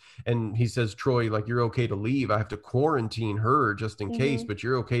partners. And he says, Troy, like, you're okay to leave. I have to quarantine her just in case, Mm-hmm. but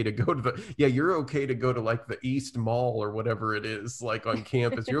you're okay to go to you're okay to go to like the East Mall or whatever it is, like on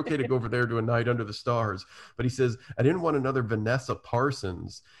campus. You're okay to go over there to a night under the stars. But he says, I didn't want another Vanessa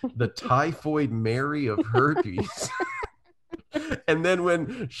Parsons, the typhoid Mary of herpes. And then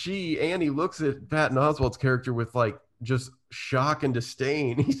when Annie looks at Patton Oswalt's character with like just shock and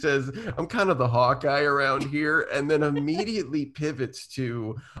disdain, he says, I'm kind of the Hawkeye around here. And then immediately pivots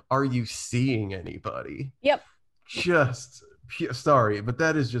to, are you seeing anybody? Yep. Just sorry, but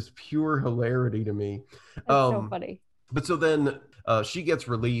that is just pure hilarity to me. That's so funny. But so then she gets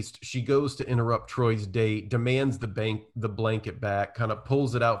released. She goes to interrupt Troy's date, demands the blanket back, kind of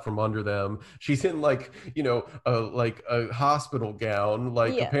pulls it out from under them. She's in like like a hospital gown,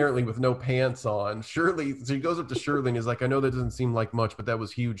 like Yes. apparently with no pants on. Shirley, so she goes up to Shirley and is like, I know that doesn't seem like much, but that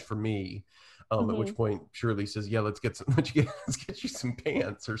was huge for me. At which point Shirley says, yeah, let's get you some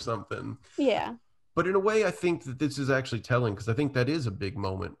pants or something. Yeah. But in a way, I think that this is actually telling because I think that is a big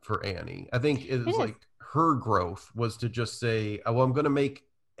moment for Annie. I think it's like her growth was to just say, oh, well, I'm going to make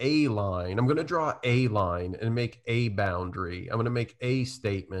a line. I'm going to draw a line and make a boundary. I'm going to make a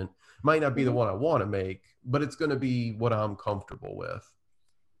statement. Might not be the one I want to make, but it's going to be what I'm comfortable with.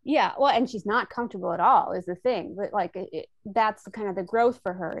 Yeah. Well, and she's not comfortable at all is the thing. But like that's kind of the growth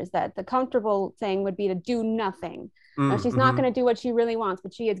for her is that the comfortable thing would be to do nothing. Now, she's not going to do what she really wants,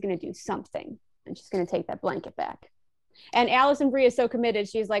 but she is going to do something. And she's going to take that blanket back. And Allison Brie is so committed,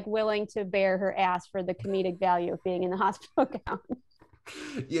 she's like willing to bear her ass for the comedic value of being in the hospital gown.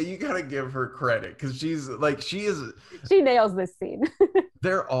 Yeah, you gotta give her credit because she nails this scene.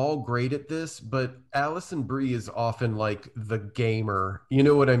 They're all great at this, but Allison Brie is often like the gamer. You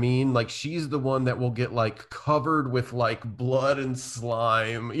know what I mean? Like she's the one that will get like covered with like blood and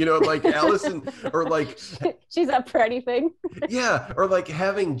slime. Like Allison or like she's up for anything. Yeah, or like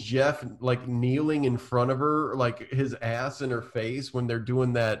having Jeff like kneeling in front of her, like his ass in her face when they're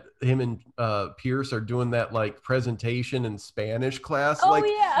doing that. Him and Pierce are doing that like presentation in Spanish class. Oh like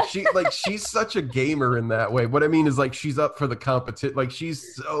yeah, she's such a gamer in that way. What I mean is like she's up for the competition. Like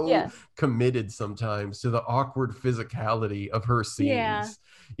she's so committed sometimes to the awkward physicality of her scenes.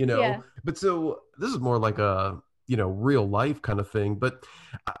 But so this is more like a real life kind of thing. But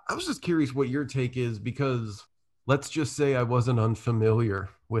I was just curious what your take is because. Let's just say I wasn't unfamiliar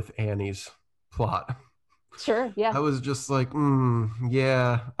with Annie's plot. Sure, yeah. I was just like,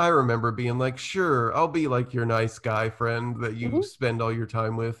 yeah. I remember being like, sure, I'll be like your nice guy friend that you spend all your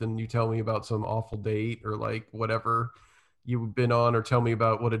time with and you tell me about some awful date or like whatever you've been on or tell me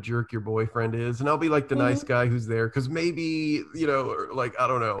about what a jerk your boyfriend is. And I'll be like the nice guy who's there because maybe, like, I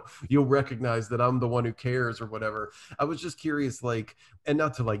don't know, you'll recognize that I'm the one who cares or whatever. I was just curious, like, and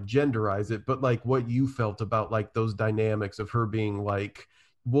not to like genderize it, but like what you felt about like those dynamics of her being like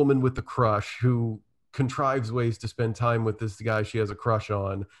woman with the crush who contrives ways to spend time with this guy she has a crush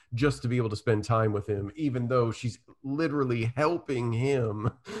on just to be able to spend time with him, even though she's literally helping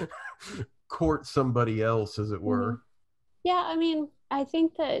him court somebody else, as it were. Yeah, I mean, I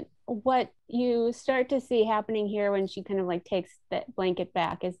think that what you start to see happening here when she kind of like takes that blanket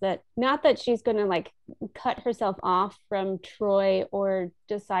back is that not that she's going to like cut herself off from Troy or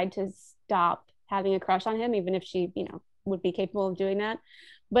decide to stop having a crush on him, even if she, would be capable of doing that,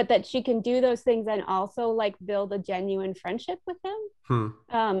 but that she can do those things and also like build a genuine friendship with him,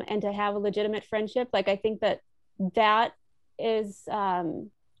 and to have a legitimate friendship. Like, I think that that is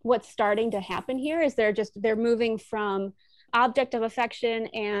what's starting to happen here is they're moving from object of affection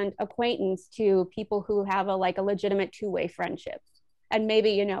and acquaintance to people who have a legitimate two-way friendship. And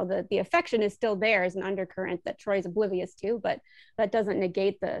maybe the affection is still there as an undercurrent that Troy's oblivious to, but that doesn't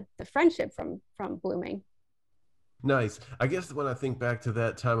negate the friendship from blooming. Nice. I guess when I think back to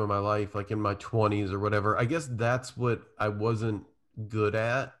that time of my life, like in my 20s or whatever, I guess that's what I wasn't good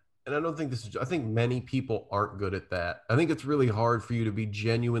at. And I think many people aren't good at that. I think it's really hard for you to be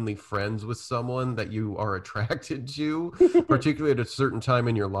genuinely friends with someone that you are attracted to, particularly at a certain time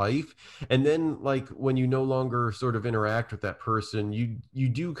in your life. And then like when you no longer sort of interact with that person, you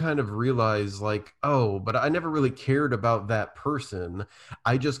do kind of realize like, oh, but I never really cared about that person.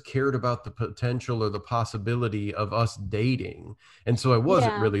 I just cared about the potential or the possibility of us dating. And so I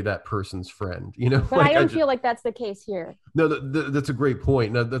wasn't really that person's friend, But like, I don't feel like that's the case here. No, that's a great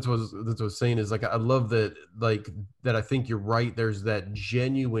point. No, that's what I was saying is like, I love that, like that. I think you're right. There's that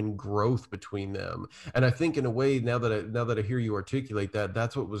genuine growth between them. And I think in a way, now that I hear you articulate that,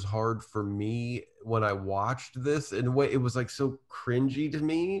 that's what was hard for me when I watched this. In a way, it was like so cringy to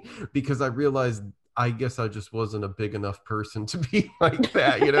me because I realized I guess I just wasn't a big enough person to be like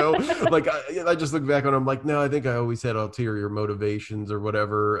that, like I just look back on, I'm like, no, I think I always had ulterior motivations or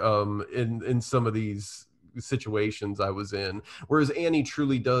whatever, in some of these situations I was in, whereas Annie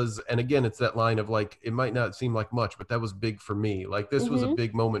truly does. And again, it's that line of like, it might not seem like much, but that was big for me. Like this was a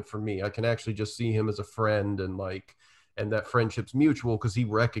big moment for me. I can actually just see him as a friend, and like, and that friendship's mutual because he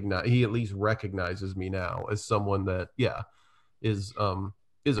at least recognizes me now as someone that is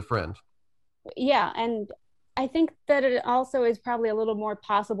a friend. Yeah, and I think that it also is probably a little more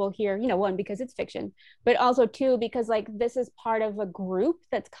possible here, one, because it's fiction, but also two, because like this is part of a group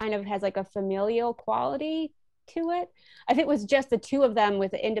that's kind of has like a familial quality to it. If it was just the two of them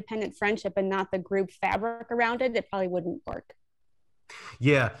with an independent friendship and not the group fabric around it, it probably wouldn't work.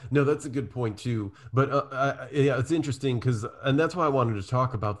 Yeah, no, that's a good point too. But yeah, it's interesting and that's why I wanted to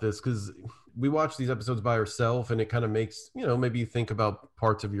talk about this, because we watch these episodes by ourselves and it kind of makes, maybe you think about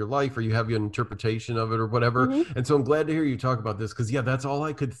parts of your life or you have your interpretation of it or whatever. And so I'm glad to hear you talk about this because, yeah, that's all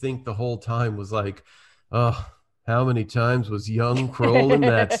I could think the whole time was like, oh, how many times was young Kroll in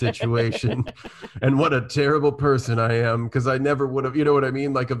that situation? And what a terrible person I am, because I never would have, you know what I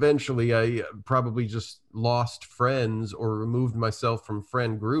mean? Like eventually I probably just lost friends or removed myself from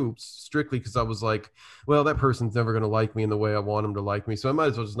friend groups strictly because I was like, well, that person's never going to like me in the way I want them to like me. So I might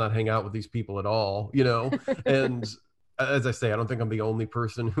as well just not hang out with these people at all, And as I say, I don't think I'm the only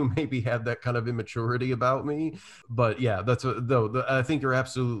person who maybe had that kind of immaturity about me. But yeah, I think you're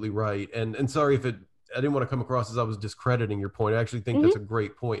absolutely right. And sorry if I didn't want to come across as I was discrediting your point. I actually think that's a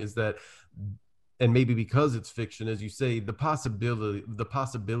great point, is that, and maybe because it's fiction, as you say, the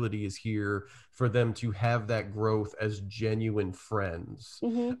possibility is here for them to have that growth as genuine friends,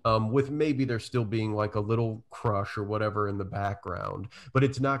 with maybe there still being like a little crush or whatever in the background, but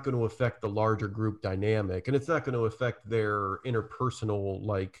it's not going to affect the larger group dynamic, and it's not going to affect their interpersonal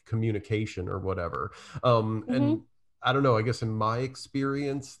like communication or whatever. And I don't know, I guess in my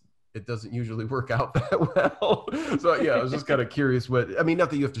experience, it doesn't usually work out that well. So yeah, I was just kind of curious not that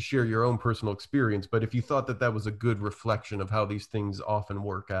you have to share your own personal experience, but if you thought that was a good reflection of how these things often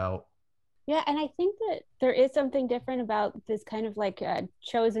work out. Yeah, and I think that there is something different about this kind of like a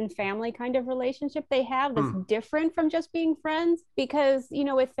chosen family kind of relationship they have that's different from just being friends. Because,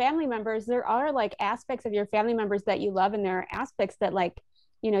 with family members, there are like aspects of your family members that you love, and there are aspects that like,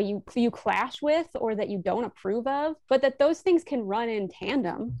 you clash with or that you don't approve of, but that those things can run in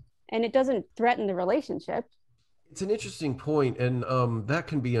tandem and it doesn't threaten the relationship. It's an interesting point, and that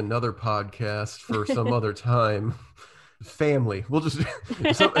can be another podcast for some other time. Family. We'll just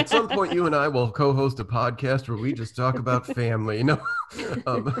at some point you and I will co-host a podcast where we just talk about family, and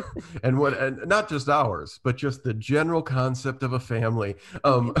not just ours, but just the general concept of a family.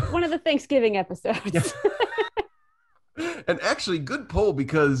 One of the Thanksgiving episodes. Yeah. And actually, good poll,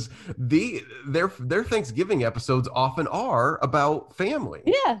 because their Thanksgiving episodes often are about family.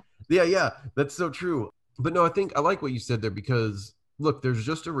 Yeah. Yeah, that's so true. But no, I think I like what you said there, because look, there's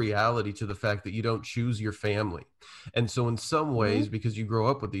just a reality to the fact that you don't choose your family. And so in some Mm-hmm. ways, because you grow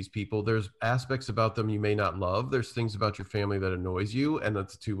up with these people, there's aspects about them you may not love. There's things about your family that annoys you, and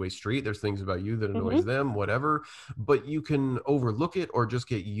that's a two-way street. There's things about you that Mm-hmm. annoys them, whatever. But you can overlook it or just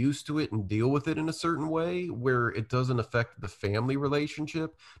get used to it and deal with it in a certain way where it doesn't affect the family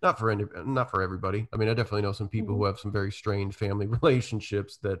relationship. Not for everybody. I mean, I definitely know some people Mm-hmm. who have some very strained family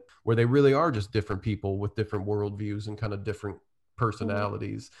relationships that where they really are just different people with different worldviews and kind of different Mm-hmm.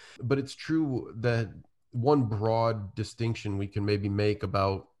 personalities. But it's true that one broad distinction we can maybe make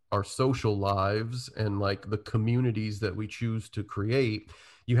about our social lives and like the communities that we choose to create,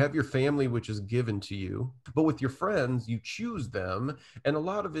 you have your family, which is given to you, but with your friends you choose them, and a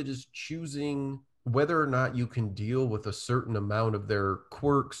lot of it is choosing whether or not you can deal with a certain amount of their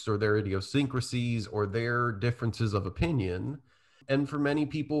quirks or their idiosyncrasies or their differences of opinion. And for many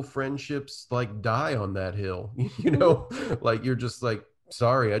people, friendships like die on that hill. You Mm-hmm. know, like you're just like,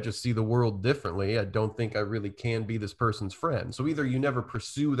 sorry, I just see the world differently. I don't think I really can be this person's friend. So either you never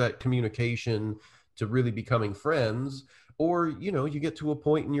pursue that communication to really becoming friends, or you get to a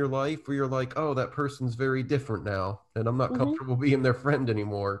point in your life where you're like, oh, that person's very different now and I'm not Mm-hmm. comfortable being their friend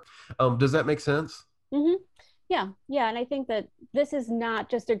anymore. Does that make sense? Mm-hmm. Yeah, yeah, and I think that this is not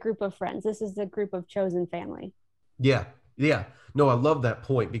just a group of friends. This is a group of chosen family. Yeah. Yeah. No, I love that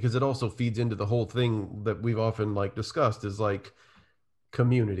point because it also feeds into the whole thing that we've often like discussed is like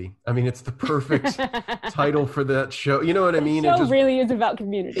community. I mean, it's the perfect title for that show. You know what I This mean? It show just really is about it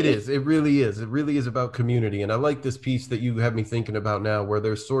community. is. It really is. It really is about community. And I like this piece that you have me thinking about now where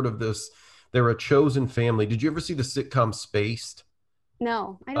there's sort of this they're a chosen family. Did you ever see the sitcom Spaced?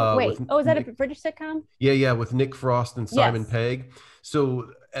 No, I don't. With Wait. Oh, is that a Nick, British sitcom? yeah, yeah, with Nick Frost and Simon Yes. Pegg.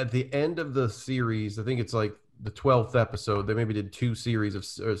 So at the end of the series, I think it's like the 12th episode, they maybe did two series of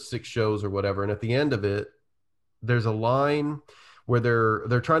or six shows or whatever. And at the end of it, there's a line where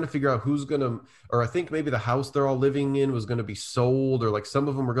they're trying to figure out who's gonna, or I think maybe the house they're all living in was gonna be sold, or like some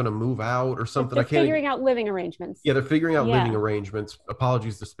of them are gonna move out or something. I They're can't. figuring out living arrangements. Yeah, they're figuring out living Yeah. arrangements.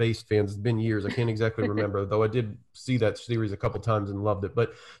 Apologies to Space fans. It's been years. I can't exactly remember, though I did see that series a couple times and loved it.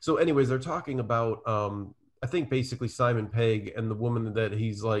 But so, anyways, they're talking about I think basically Simon Pegg and the woman that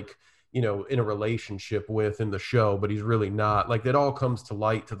he's like, in a relationship with in the show, but he's really not. Like that all comes to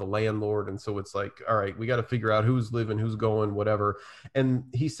light to the landlord. And so it's like, all right, we got to figure out who's living, who's going, whatever. And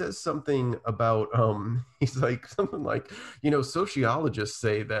he says something about he's like something like, sociologists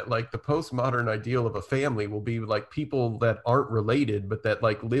say that like the postmodern ideal of a family will be like people that aren't related, but that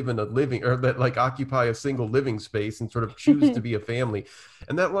like live in a living or that like occupy a single living space and sort of choose to be a family.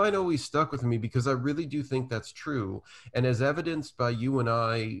 And that line always stuck with me because I really do think that's true. And as evidenced by you and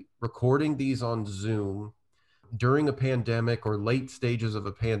I recording these on Zoom during a pandemic or late stages of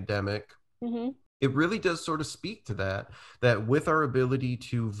a pandemic, Mm-hmm. it really does sort of speak to that with our ability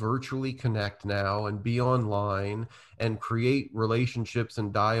to virtually connect now and be online and create relationships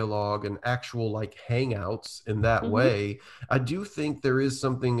and dialogue and actual like hangouts in that Mm-hmm. way, I do think there is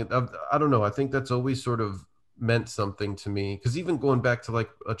something of, I don't know, I think that's always sort of meant something to me because even going back to like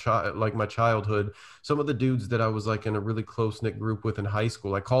a child, like my childhood, some of the dudes that I was like in a really close knit group with in high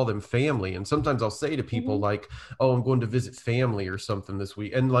school, I call them family, and sometimes I'll say to people Mm-hmm. like, oh, I'm going to visit family or something this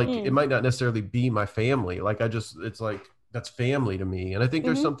week. And like, it Mm. might not necessarily be my family. Like, it's like, that's family to me. And I think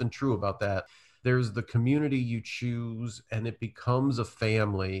there's Mm-hmm. something true about that. There's the community you choose, and it becomes a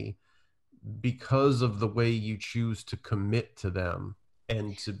family because of the way you choose to commit to them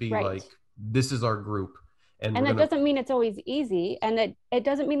and to be Right. like, this is our group. And And we're that going to, doesn't mean it's always easy. And that it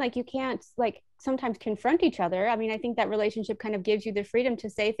doesn't mean like you can't like sometimes confront each other. I mean, I think that relationship kind of gives you the freedom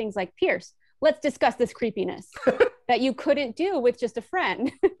to say things like, Pierce, let's discuss this creepiness that you couldn't do with just a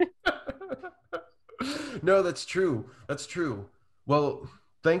friend. no, that's true. That's true. Well,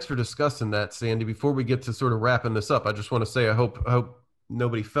 thanks for discussing that, Sandy. Before we get to sort of wrapping this up, I just want to say I hope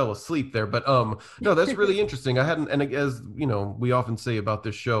nobody fell asleep there. But no, that's really interesting. I hadn't, and as we often say about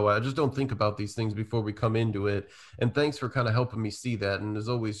this show, I just don't think about these things before we come into it. And thanks for kind of helping me see that. And as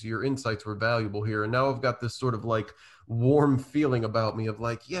always, your insights were valuable here. And now I've got this sort of like warm feeling about me of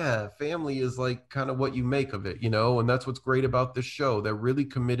like, yeah, family is like kind of what you make of it, and that's what's great about this show. They're really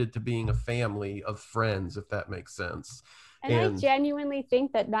committed to being a family of friends, if that makes sense. And I And genuinely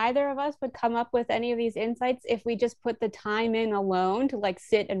think that neither of us would come up with any of these insights if we just put the time in alone to like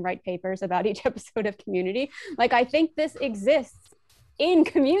sit and write papers about each episode of Community. Like, I think this exists in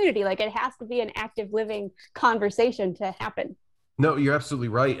Community. Like, it has to be an active living conversation to happen. no, you're absolutely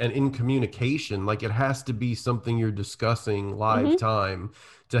right. And in communication, like it has to be something you're discussing live Mm-hmm. time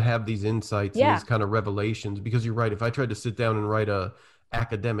to have these insights and these Yeah. kind of revelations. Because you're right. If I tried to sit down and write a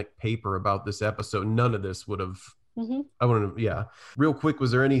academic paper about this episode, none of this would have Mm-hmm. I want to, yeah. Real quick,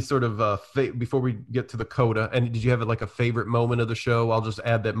 was there any sort of before we get to the coda? And did you have like a favorite moment of the show? I'll just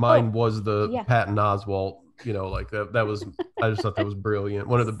add that mine Oh, was the yeah. Patton Oswalt. Like that. That was, I just thought that was brilliant.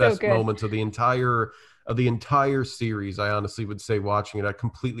 One of the So best good. moments of the entire series. I honestly would say watching it, I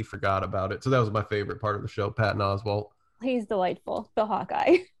completely forgot about it. So that was my favorite part of the show, Patton Oswalt, He's delightful, the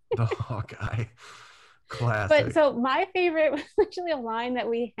Hawkeye. the Hawkeye, But classic. so my favorite was actually a line that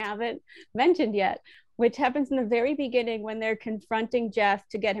we haven't mentioned yet, which happens in the very beginning when they're confronting Jeff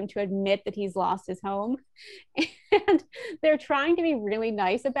to get him to admit that he's lost his home. And they're trying to be really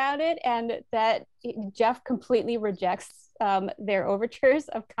nice about it, and that Jeff completely rejects their overtures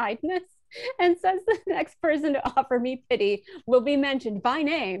of kindness and says the next person to offer me pity will be mentioned by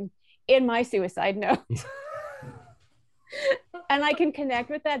name in my suicide note. And I can connect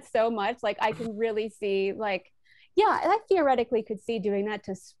with that so much. Like I can really see, like, yeah, I theoretically could see doing that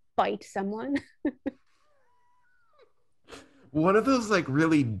to spite someone. One of those like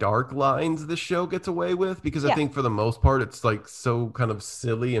really dark lines this show gets away with, because I Yeah, think for the most part it's like so kind of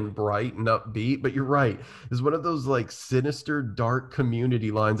silly and bright and upbeat, but you're right, is one of those like sinister dark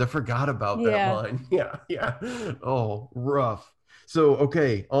community lines. I forgot about that yeah. line. Yeah, yeah. Oh, rough. So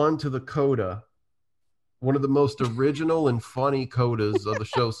okay, on to the coda. One of the most original and funny codas of the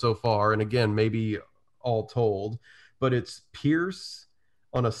show so far, and again, maybe all told, but it's Pierce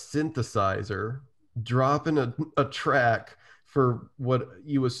on a synthesizer dropping a track for what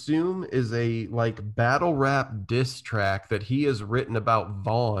you assume is a like battle rap diss track that he has written about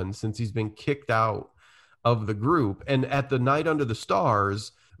Vaughn since he's been kicked out of the group. And at the Night Under the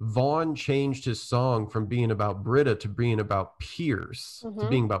Stars, Vaughn changed his song from being about Britta to being about Pierce,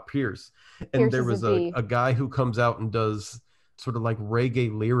 Mm-hmm. And Pierce there is a was a, V. a guy who comes out and does sort of like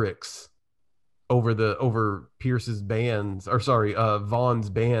reggae lyrics over Pierce's bands, or sorry, Vaughn's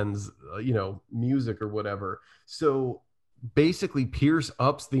band's music or whatever. So basically Pierce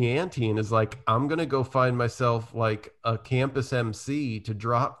ups the ante and is like, I'm gonna go find myself like a campus MC to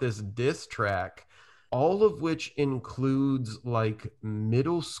drop this diss track, all of which includes like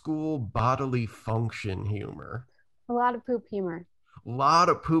middle school bodily function humor, A lot of poop humor. a lot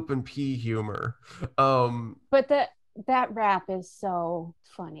of poop and pee humor. um But that rap is so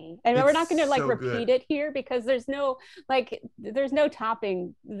funny. And we're it's not going to like so repeat good. it here because there's no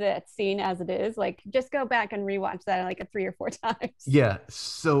topping that scene as it is. Like just go back and rewatch that like a 3 or 4 times. Yeah,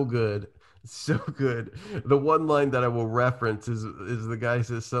 so good. So good. The one line that I will reference is the guy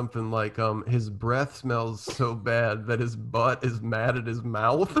says something like his breath smells so bad that his butt is mad at his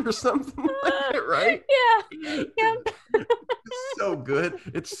mouth or something like that, right? Yeah. Yeah. So good.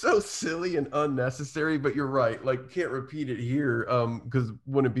 It's so silly and unnecessary, but you're right. Like can't repeat it here because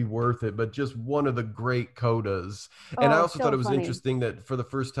wouldn't be worth it, but just one of the great codas. And I Oh, also thought so it was funny. interesting that for the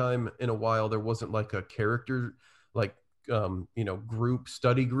first time in a while there wasn't like a character like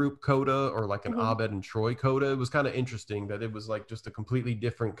study group coda or like an Mm-hmm. Abed and Troy coda. It was kind of interesting that it was like just a completely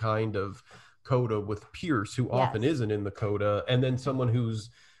different kind of coda with Pierce, who often Yes. isn't in the coda, and then someone who's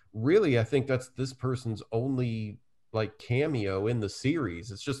really, I think that's this person's only like cameo in the series.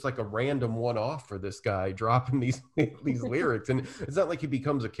 It's just like a random one-off for this guy dropping these lyrics, and it's not like he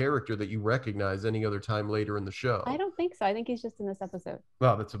becomes a character that you recognize any other time later in the I show. don't think so. I think he's just in this episode.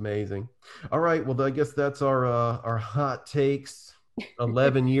 Wow, that's amazing. All right, well, I guess that's our hot takes.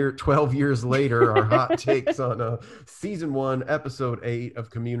 12 years later, our hot takes on season 1, episode 8 of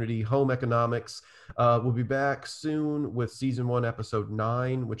Community Home Economics. We'll be back soon with season 1, episode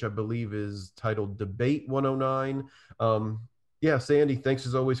 9, which I believe is titled Debate 109. Yeah, Sandy, thanks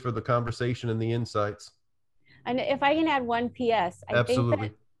as always for the conversation and the insights. And if I can add one PS, I think that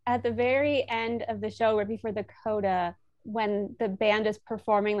Absolutely. at the very end of the show, right before the coda, when the band is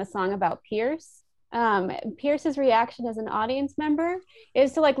performing the song about Pierce, Pierce's reaction as an audience member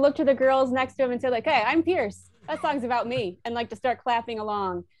is to like look to the girls next to him and say like, "Hey, I'm Pierce. That song's about me," and like to start clapping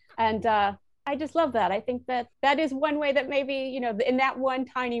along. And I just love that. I think that that is one way that maybe in that one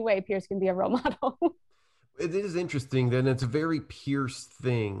tiny way, Pierce can be a role model. It is interesting that it's a very Pierce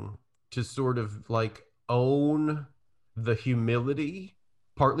thing to sort of like own the humility,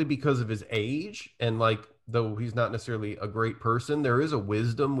 partly because of his age. And like, though he's not necessarily a great person, there is a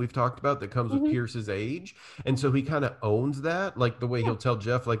wisdom we've talked about that comes with Mm-hmm. Pierce's age. And so he kind of owns that, like the way Yeah. he'll tell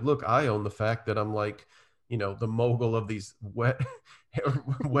Jeff, like, look, I own the fact that I'm like, the mogul of these wet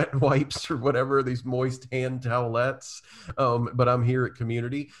wipes or whatever, these moist hand towelettes. But I'm here at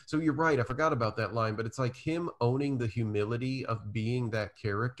Community. So you're right. I forgot about that line, but it's like him owning the humility of being that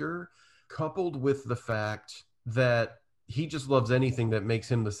character, coupled with the fact that he just loves anything that makes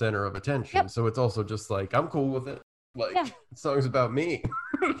him the center of attention. Yep. So it's also just like, I'm cool with it. Yeah. Like, song's about me.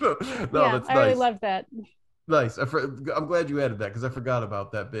 No, Yeah. that's I really nice. love that. Nice. I'm glad you added that because I forgot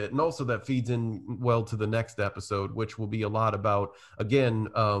about that bit, and also that feeds in well to the next episode, which will be a lot about again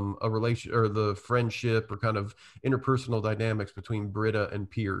a relation or the friendship or kind of interpersonal dynamics between Britta and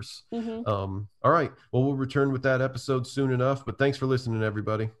Pierce. Mm-hmm. All right. Well, we'll return with that episode soon enough. But thanks for listening,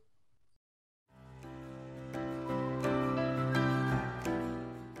 everybody.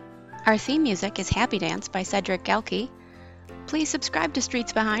 Our theme music is Happy Dance by Cedric Galkey. Please subscribe to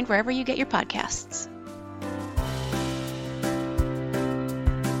Streets Behind wherever you get your podcasts.